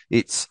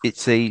it's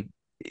it's a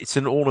it's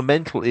an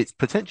ornamental. It's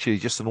potentially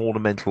just an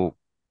ornamental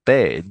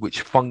bed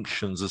which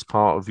functions as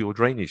part of your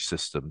drainage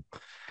system.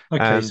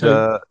 Okay, And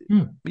so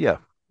hmm. yeah,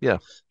 yeah,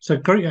 So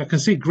green, I can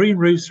see green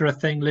roofs are a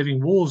thing,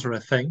 living walls are a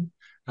thing.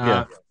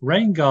 yeah,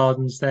 Rain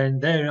gardens, then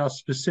they are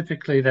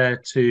specifically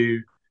there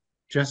to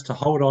just to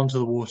hold on to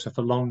the water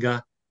for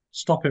longer,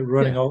 stop it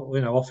running,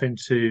 yeah, off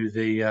into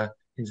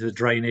the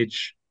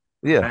drainage,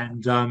 yeah.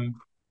 and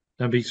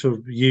be sort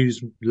of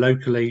used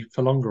locally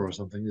for longer or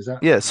something. Is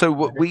that Yeah, so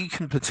what we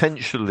can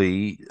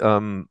potentially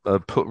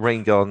put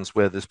rain gardens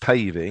where there's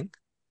paving,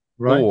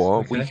 right?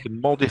 or we Okay.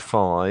 can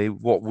modify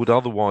what would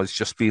otherwise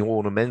just be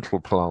ornamental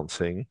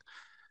planting.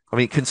 I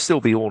mean, it can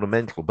still be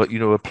ornamental, but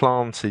a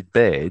planted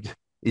bed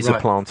is a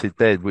Right. planted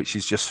bed, which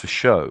is just for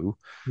show.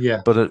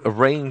 Yeah. But a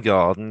rain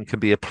garden can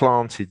be a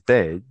planted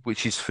bed,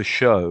 which is for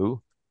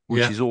show,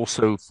 which Yeah. is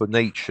also for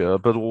nature,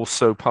 but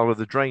also part of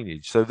the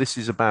drainage. So this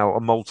is about a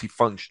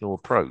multifunctional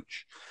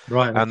approach.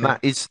 Right. And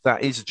Okay.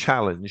 that is a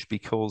challenge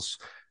because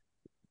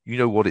you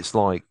know what it's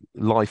like.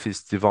 Life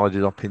is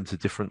divided up into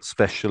different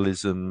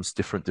specialisms,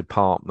 different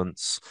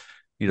departments.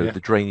 Yeah. The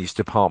drainage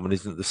department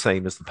isn't the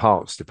same as the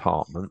parks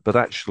department, but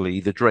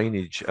actually the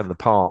drainage and the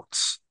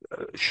parks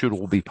should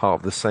all be part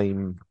of the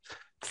same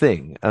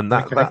thing. And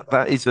that Okay. that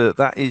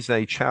that is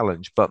a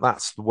challenge, but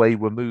that's the way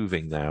we're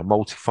moving now,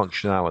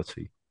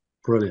 multifunctionality.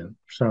 Brilliant.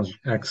 Sounds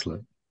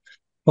excellent.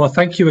 Well,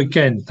 thank you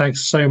again.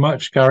 Thanks so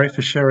much, Gary,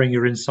 for sharing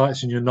your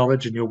insights and your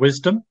knowledge and your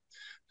wisdom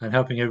and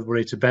helping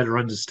everybody to better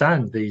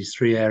understand these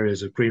three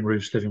areas of green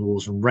roofs, living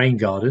walls, and rain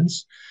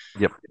gardens.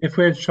 Yep. If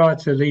we're trying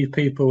to leave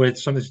people with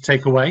something to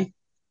take away,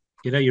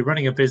 you're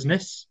running a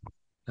business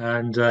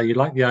and you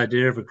like the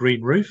idea of a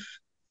green roof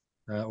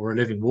or a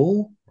living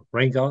wall,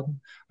 rain garden.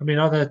 I mean,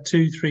 are there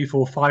two, three,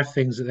 four, five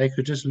things that they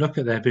could just look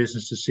at their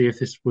business to see if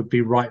this would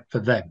be right for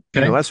them?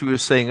 Okay. As we were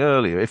saying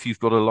earlier, if you've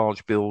got a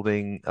large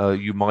building,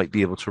 you might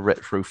be able to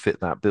retrofit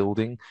that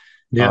building.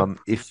 Yeah.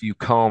 If you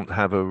can't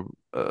have a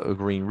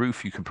green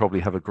roof, you can probably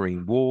have a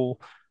green wall.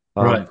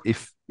 Right.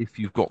 If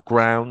you've got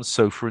grounds,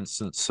 so for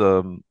instance,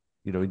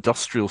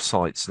 industrial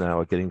sites now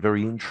are getting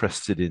very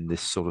interested in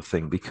this sort of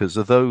thing because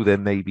although there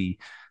may be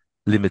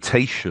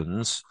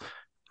limitations,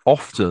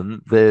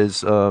 often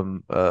there's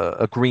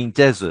a green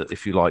desert,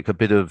 if you like, a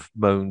bit of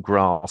mown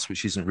grass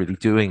which isn't really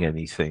doing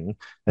anything.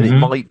 And it Hmm.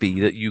 might be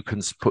that you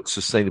can put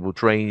sustainable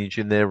drainage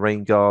in their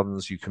rain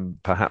gardens. You can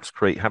perhaps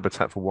create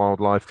habitat for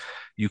wildlife.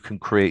 You can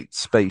create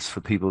space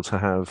for people to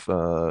have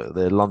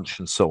their lunch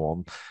and so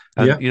on.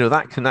 And Yeah.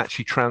 that can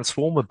actually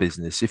transform a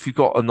business. If you've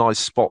got a nice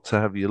spot to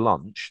have your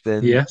lunch,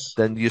 then Yes.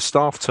 your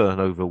staff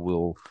turnover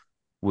will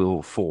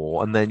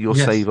fall, and then you'll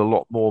Yes. save a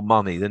lot more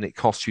money than it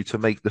costs you to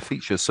make the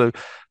feature. So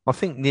I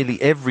think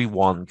nearly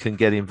everyone can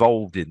get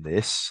involved in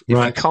this. If you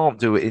Right. can't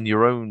do it in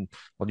your own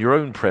on your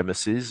own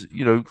premises,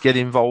 get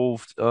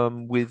involved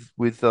with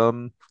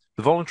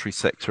the voluntary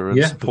sector and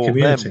Yeah. The support them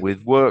community.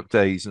 with work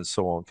days and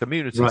so on,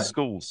 community Right.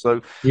 schools. So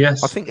I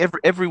Yes. think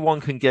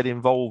everyone can get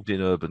involved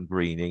in urban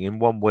greening in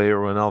one way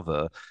or another.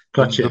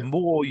 And the Gotcha.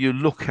 more you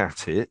look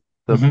at it,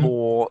 the Hmm.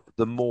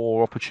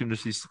 more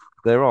opportunities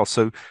there are.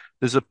 So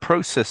there's a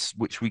process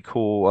which we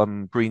call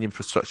green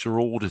infrastructure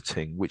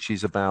auditing, which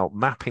is about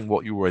mapping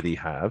what you already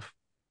have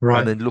and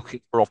Right. then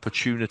looking for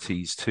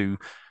opportunities to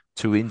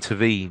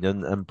intervene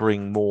and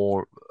bring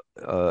more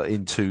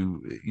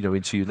into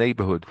your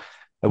neighborhood.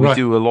 And we Right.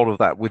 do a lot of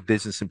that with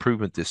business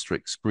improvement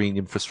districts, green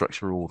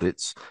infrastructure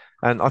audits,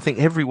 and I think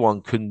everyone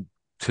can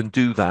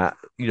do that,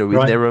 in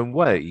Right. their own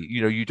way.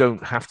 You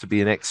don't have to be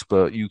an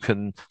expert. You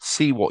can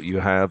see what you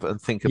have and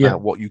think Yeah.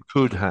 about what you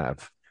could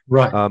have.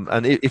 Right.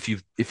 And if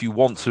you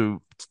want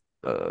to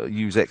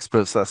use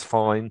experts, that's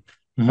fine.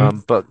 Hmm.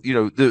 But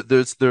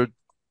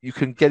you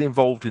can get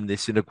involved in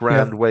this in a Yeah.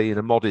 grand way, in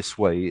a modest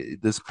way.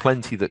 There's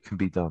plenty that can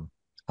be done.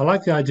 I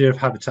like the idea of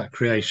habitat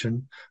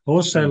creation. Mm.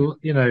 Also,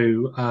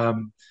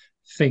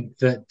 think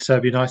that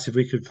it'd be nice if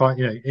we could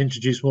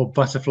introduce more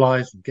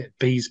butterflies and get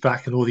bees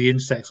back and all the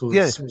insects, all the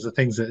Yeah, sorts of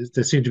things that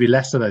there seem to be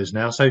less of those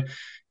now. So,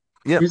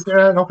 yeah, is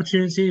there an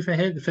opportunity for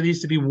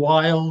these to be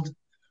wild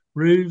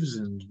roofs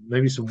and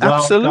maybe some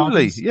wild absolutely.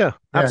 gardens? Yeah,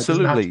 Yeah, it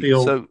doesn't have to absolutely. be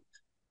all. So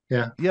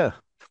Yeah. yeah.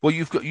 Well,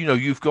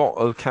 you've got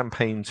a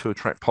campaign to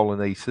attract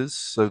pollinators,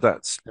 so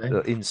that's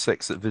Okay.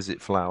 insects that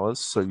visit flowers,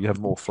 so you have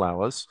more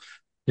flowers.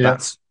 Yeah.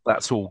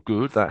 That's all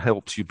good. That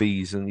helps your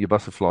bees and your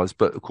butterflies.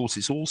 But of course,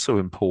 it's also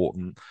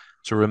important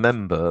to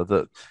remember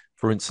that,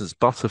 for instance,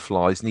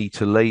 butterflies need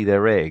to lay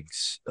their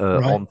eggs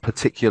Right. on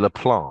particular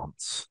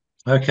plants.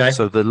 Okay.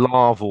 So the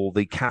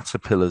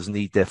caterpillars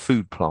need their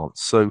food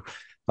plants. So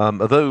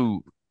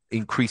although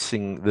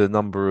increasing the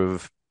number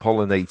of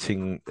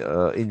pollinating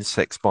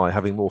insects by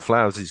having more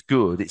flowers is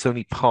good, it's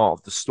only part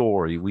of the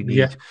story. We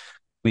Yeah. need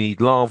we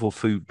need larval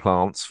food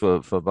plants for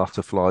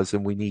butterflies,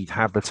 and we need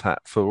habitat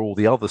for all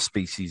the other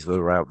species that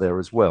are out there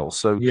as well.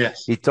 So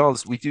Yes.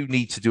 we do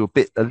need to do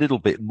a little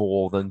bit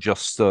more than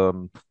just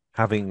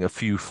having a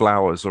few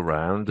flowers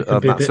around. It can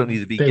be a That's bit only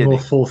the bit more beginning.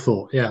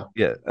 forethought. Yeah.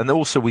 Yeah, and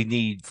also we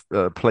need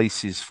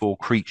places for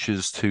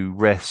creatures to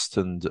rest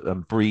and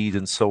breed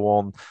and so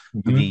on.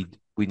 We Hmm. need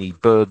we need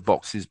bird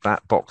boxes,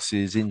 bat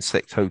boxes,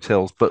 insect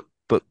hotels, but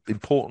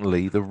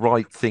importantly, the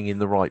right thing in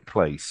the right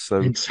place.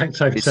 So Insect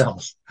it's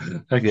hotels.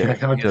 Okay. yeah,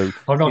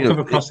 I've not come it,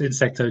 across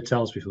insect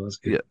hotels before. That's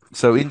good. yeah.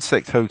 So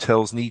insect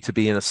hotels need to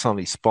be in a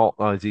sunny spot,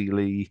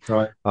 ideally,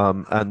 Right.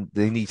 and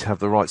they need to have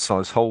the right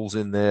size holes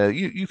in there.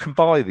 You can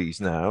buy these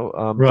now,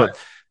 Right.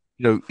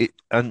 but it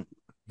and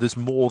there's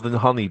more than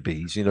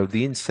honeybees.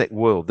 The insect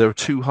world. There are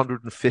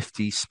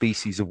 250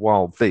 species of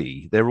wild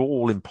bee. They're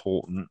all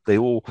important.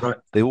 Right.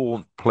 They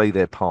all play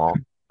their part.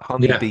 Yeah.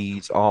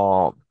 Honeybees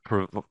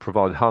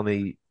provide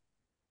honey.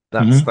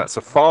 That's Hmm. that's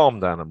a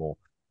farmed animal.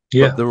 But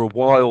Yeah. there are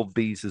wild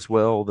bees as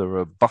well. There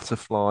are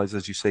butterflies,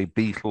 as you say,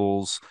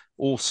 beetles,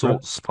 all Right.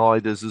 sorts,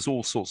 spiders. There's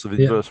all sorts of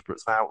Yeah.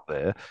 invertebrates out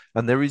there,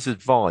 and there is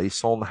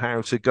advice on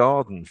how to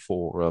garden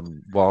for I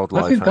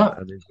wildlife think and, that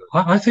and invertebrates.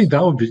 I think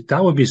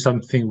that would be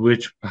something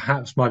which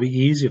perhaps might be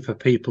easier for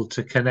people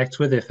to connect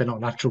with if they're not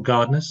natural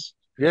gardeners.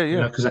 Yeah,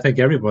 yeah, Because I think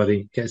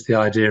everybody gets the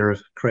idea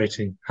of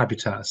creating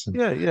habitats and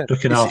yeah, yeah.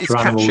 looking It's after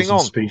catching animals and on.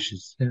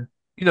 species. Yeah.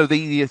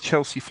 The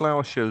Chelsea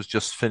Flower Show's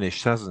just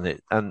finished, hasn't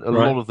it? And a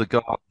Right. lot of the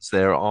gardens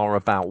there are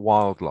about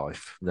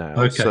wildlife now.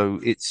 Okay. So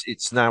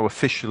it's now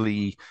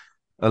officially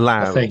I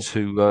allowed think.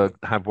 to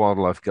have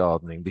wildlife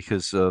gardening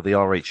because the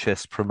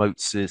RHS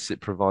promotes this. It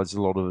provides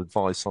a lot of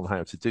advice on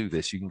how to do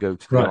this. You can go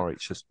to the Right.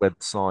 RHS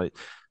website.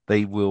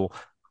 They will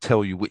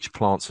tell you which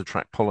plants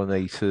attract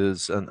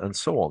pollinators and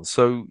so on.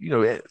 So,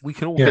 we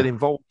can all get Yeah.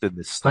 involved in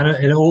this And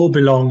stuff. it all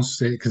belongs.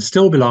 It can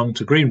still belong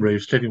to green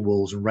roofs, living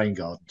walls, and rain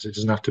gardens. It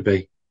doesn't have to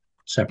be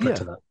separate Yeah,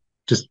 to that.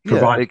 Just yeah,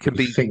 provide it can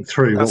we be. think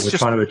through what That's we're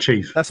just trying to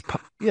achieve.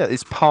 yeah,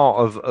 it's part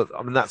of.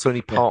 I mean, that's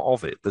only Yeah. part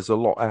of it. There's a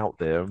lot out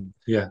there, and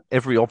Yeah.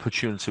 every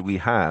opportunity we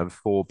have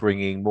for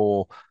bringing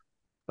more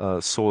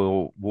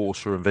soil,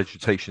 water, and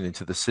vegetation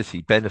into the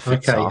city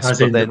benefits Okay. us. As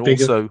But in the then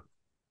bigger. also,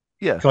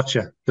 yeah,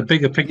 Gotcha. The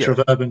bigger picture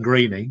yeah, of urban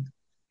greening,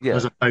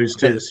 as yeah, opposed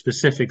to the Then-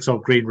 specifics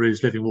of green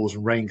roofs, living walls,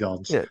 and rain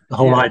gardens. yeah, The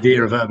whole yeah, idea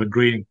yeah, of urban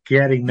greening,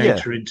 getting yeah,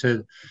 nature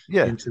into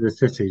yeah. into the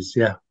cities.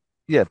 Yeah.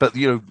 Yeah, but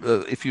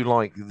if you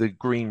like, the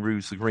green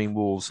roofs, the green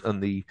walls,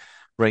 and the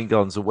rain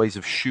gardens are ways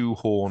of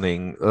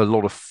shoehorning a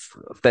lot of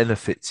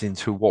benefits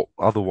into what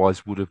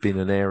otherwise would have been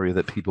an area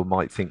that people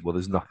might think, well,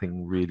 there's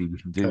nothing really we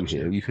can do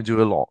here. Gotcha. You can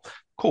do a lot. Of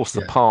course,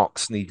 the Yeah.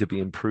 parks need to be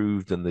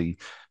improved and the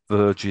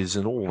verges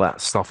and all that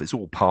stuff. It's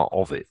all part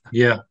of it.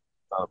 Yeah.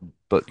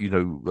 But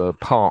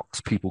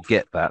parks, people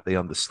get that. They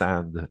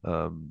understand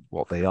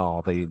what they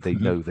are. They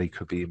Hmm. know they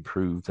could be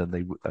improved, and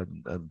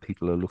and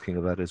people are looking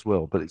at that as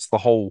well. But it's the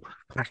whole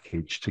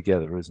package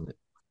together, isn't it?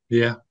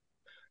 Yeah.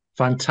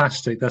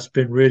 Fantastic. That's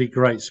been really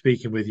great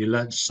speaking with you.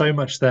 Learned so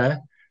much there.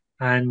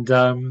 And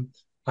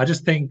I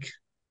just think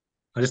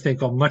got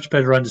a much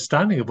better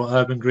understanding of what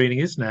urban greening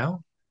is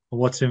now and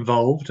what's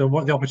involved and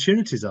what the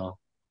opportunities are.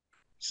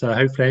 So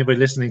hopefully anybody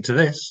listening to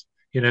this,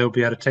 will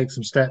be able to take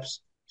some steps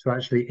to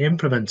actually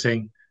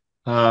implementing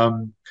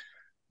um,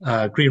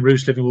 green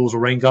roofs, living walls, or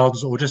rain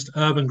gardens, or just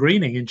urban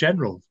greening in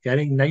general,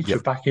 getting nature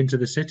Yep. back into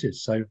the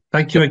cities. So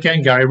thank you Yep.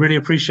 again, Gary. Really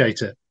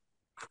appreciate it.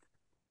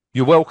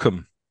 You're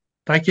welcome,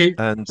 Thank you.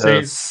 and See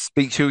you.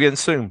 speak to you again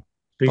soon.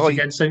 Speak to you Bye.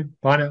 again soon.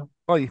 Bye now.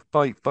 Bye.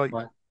 Bye. Bye.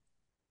 Bye.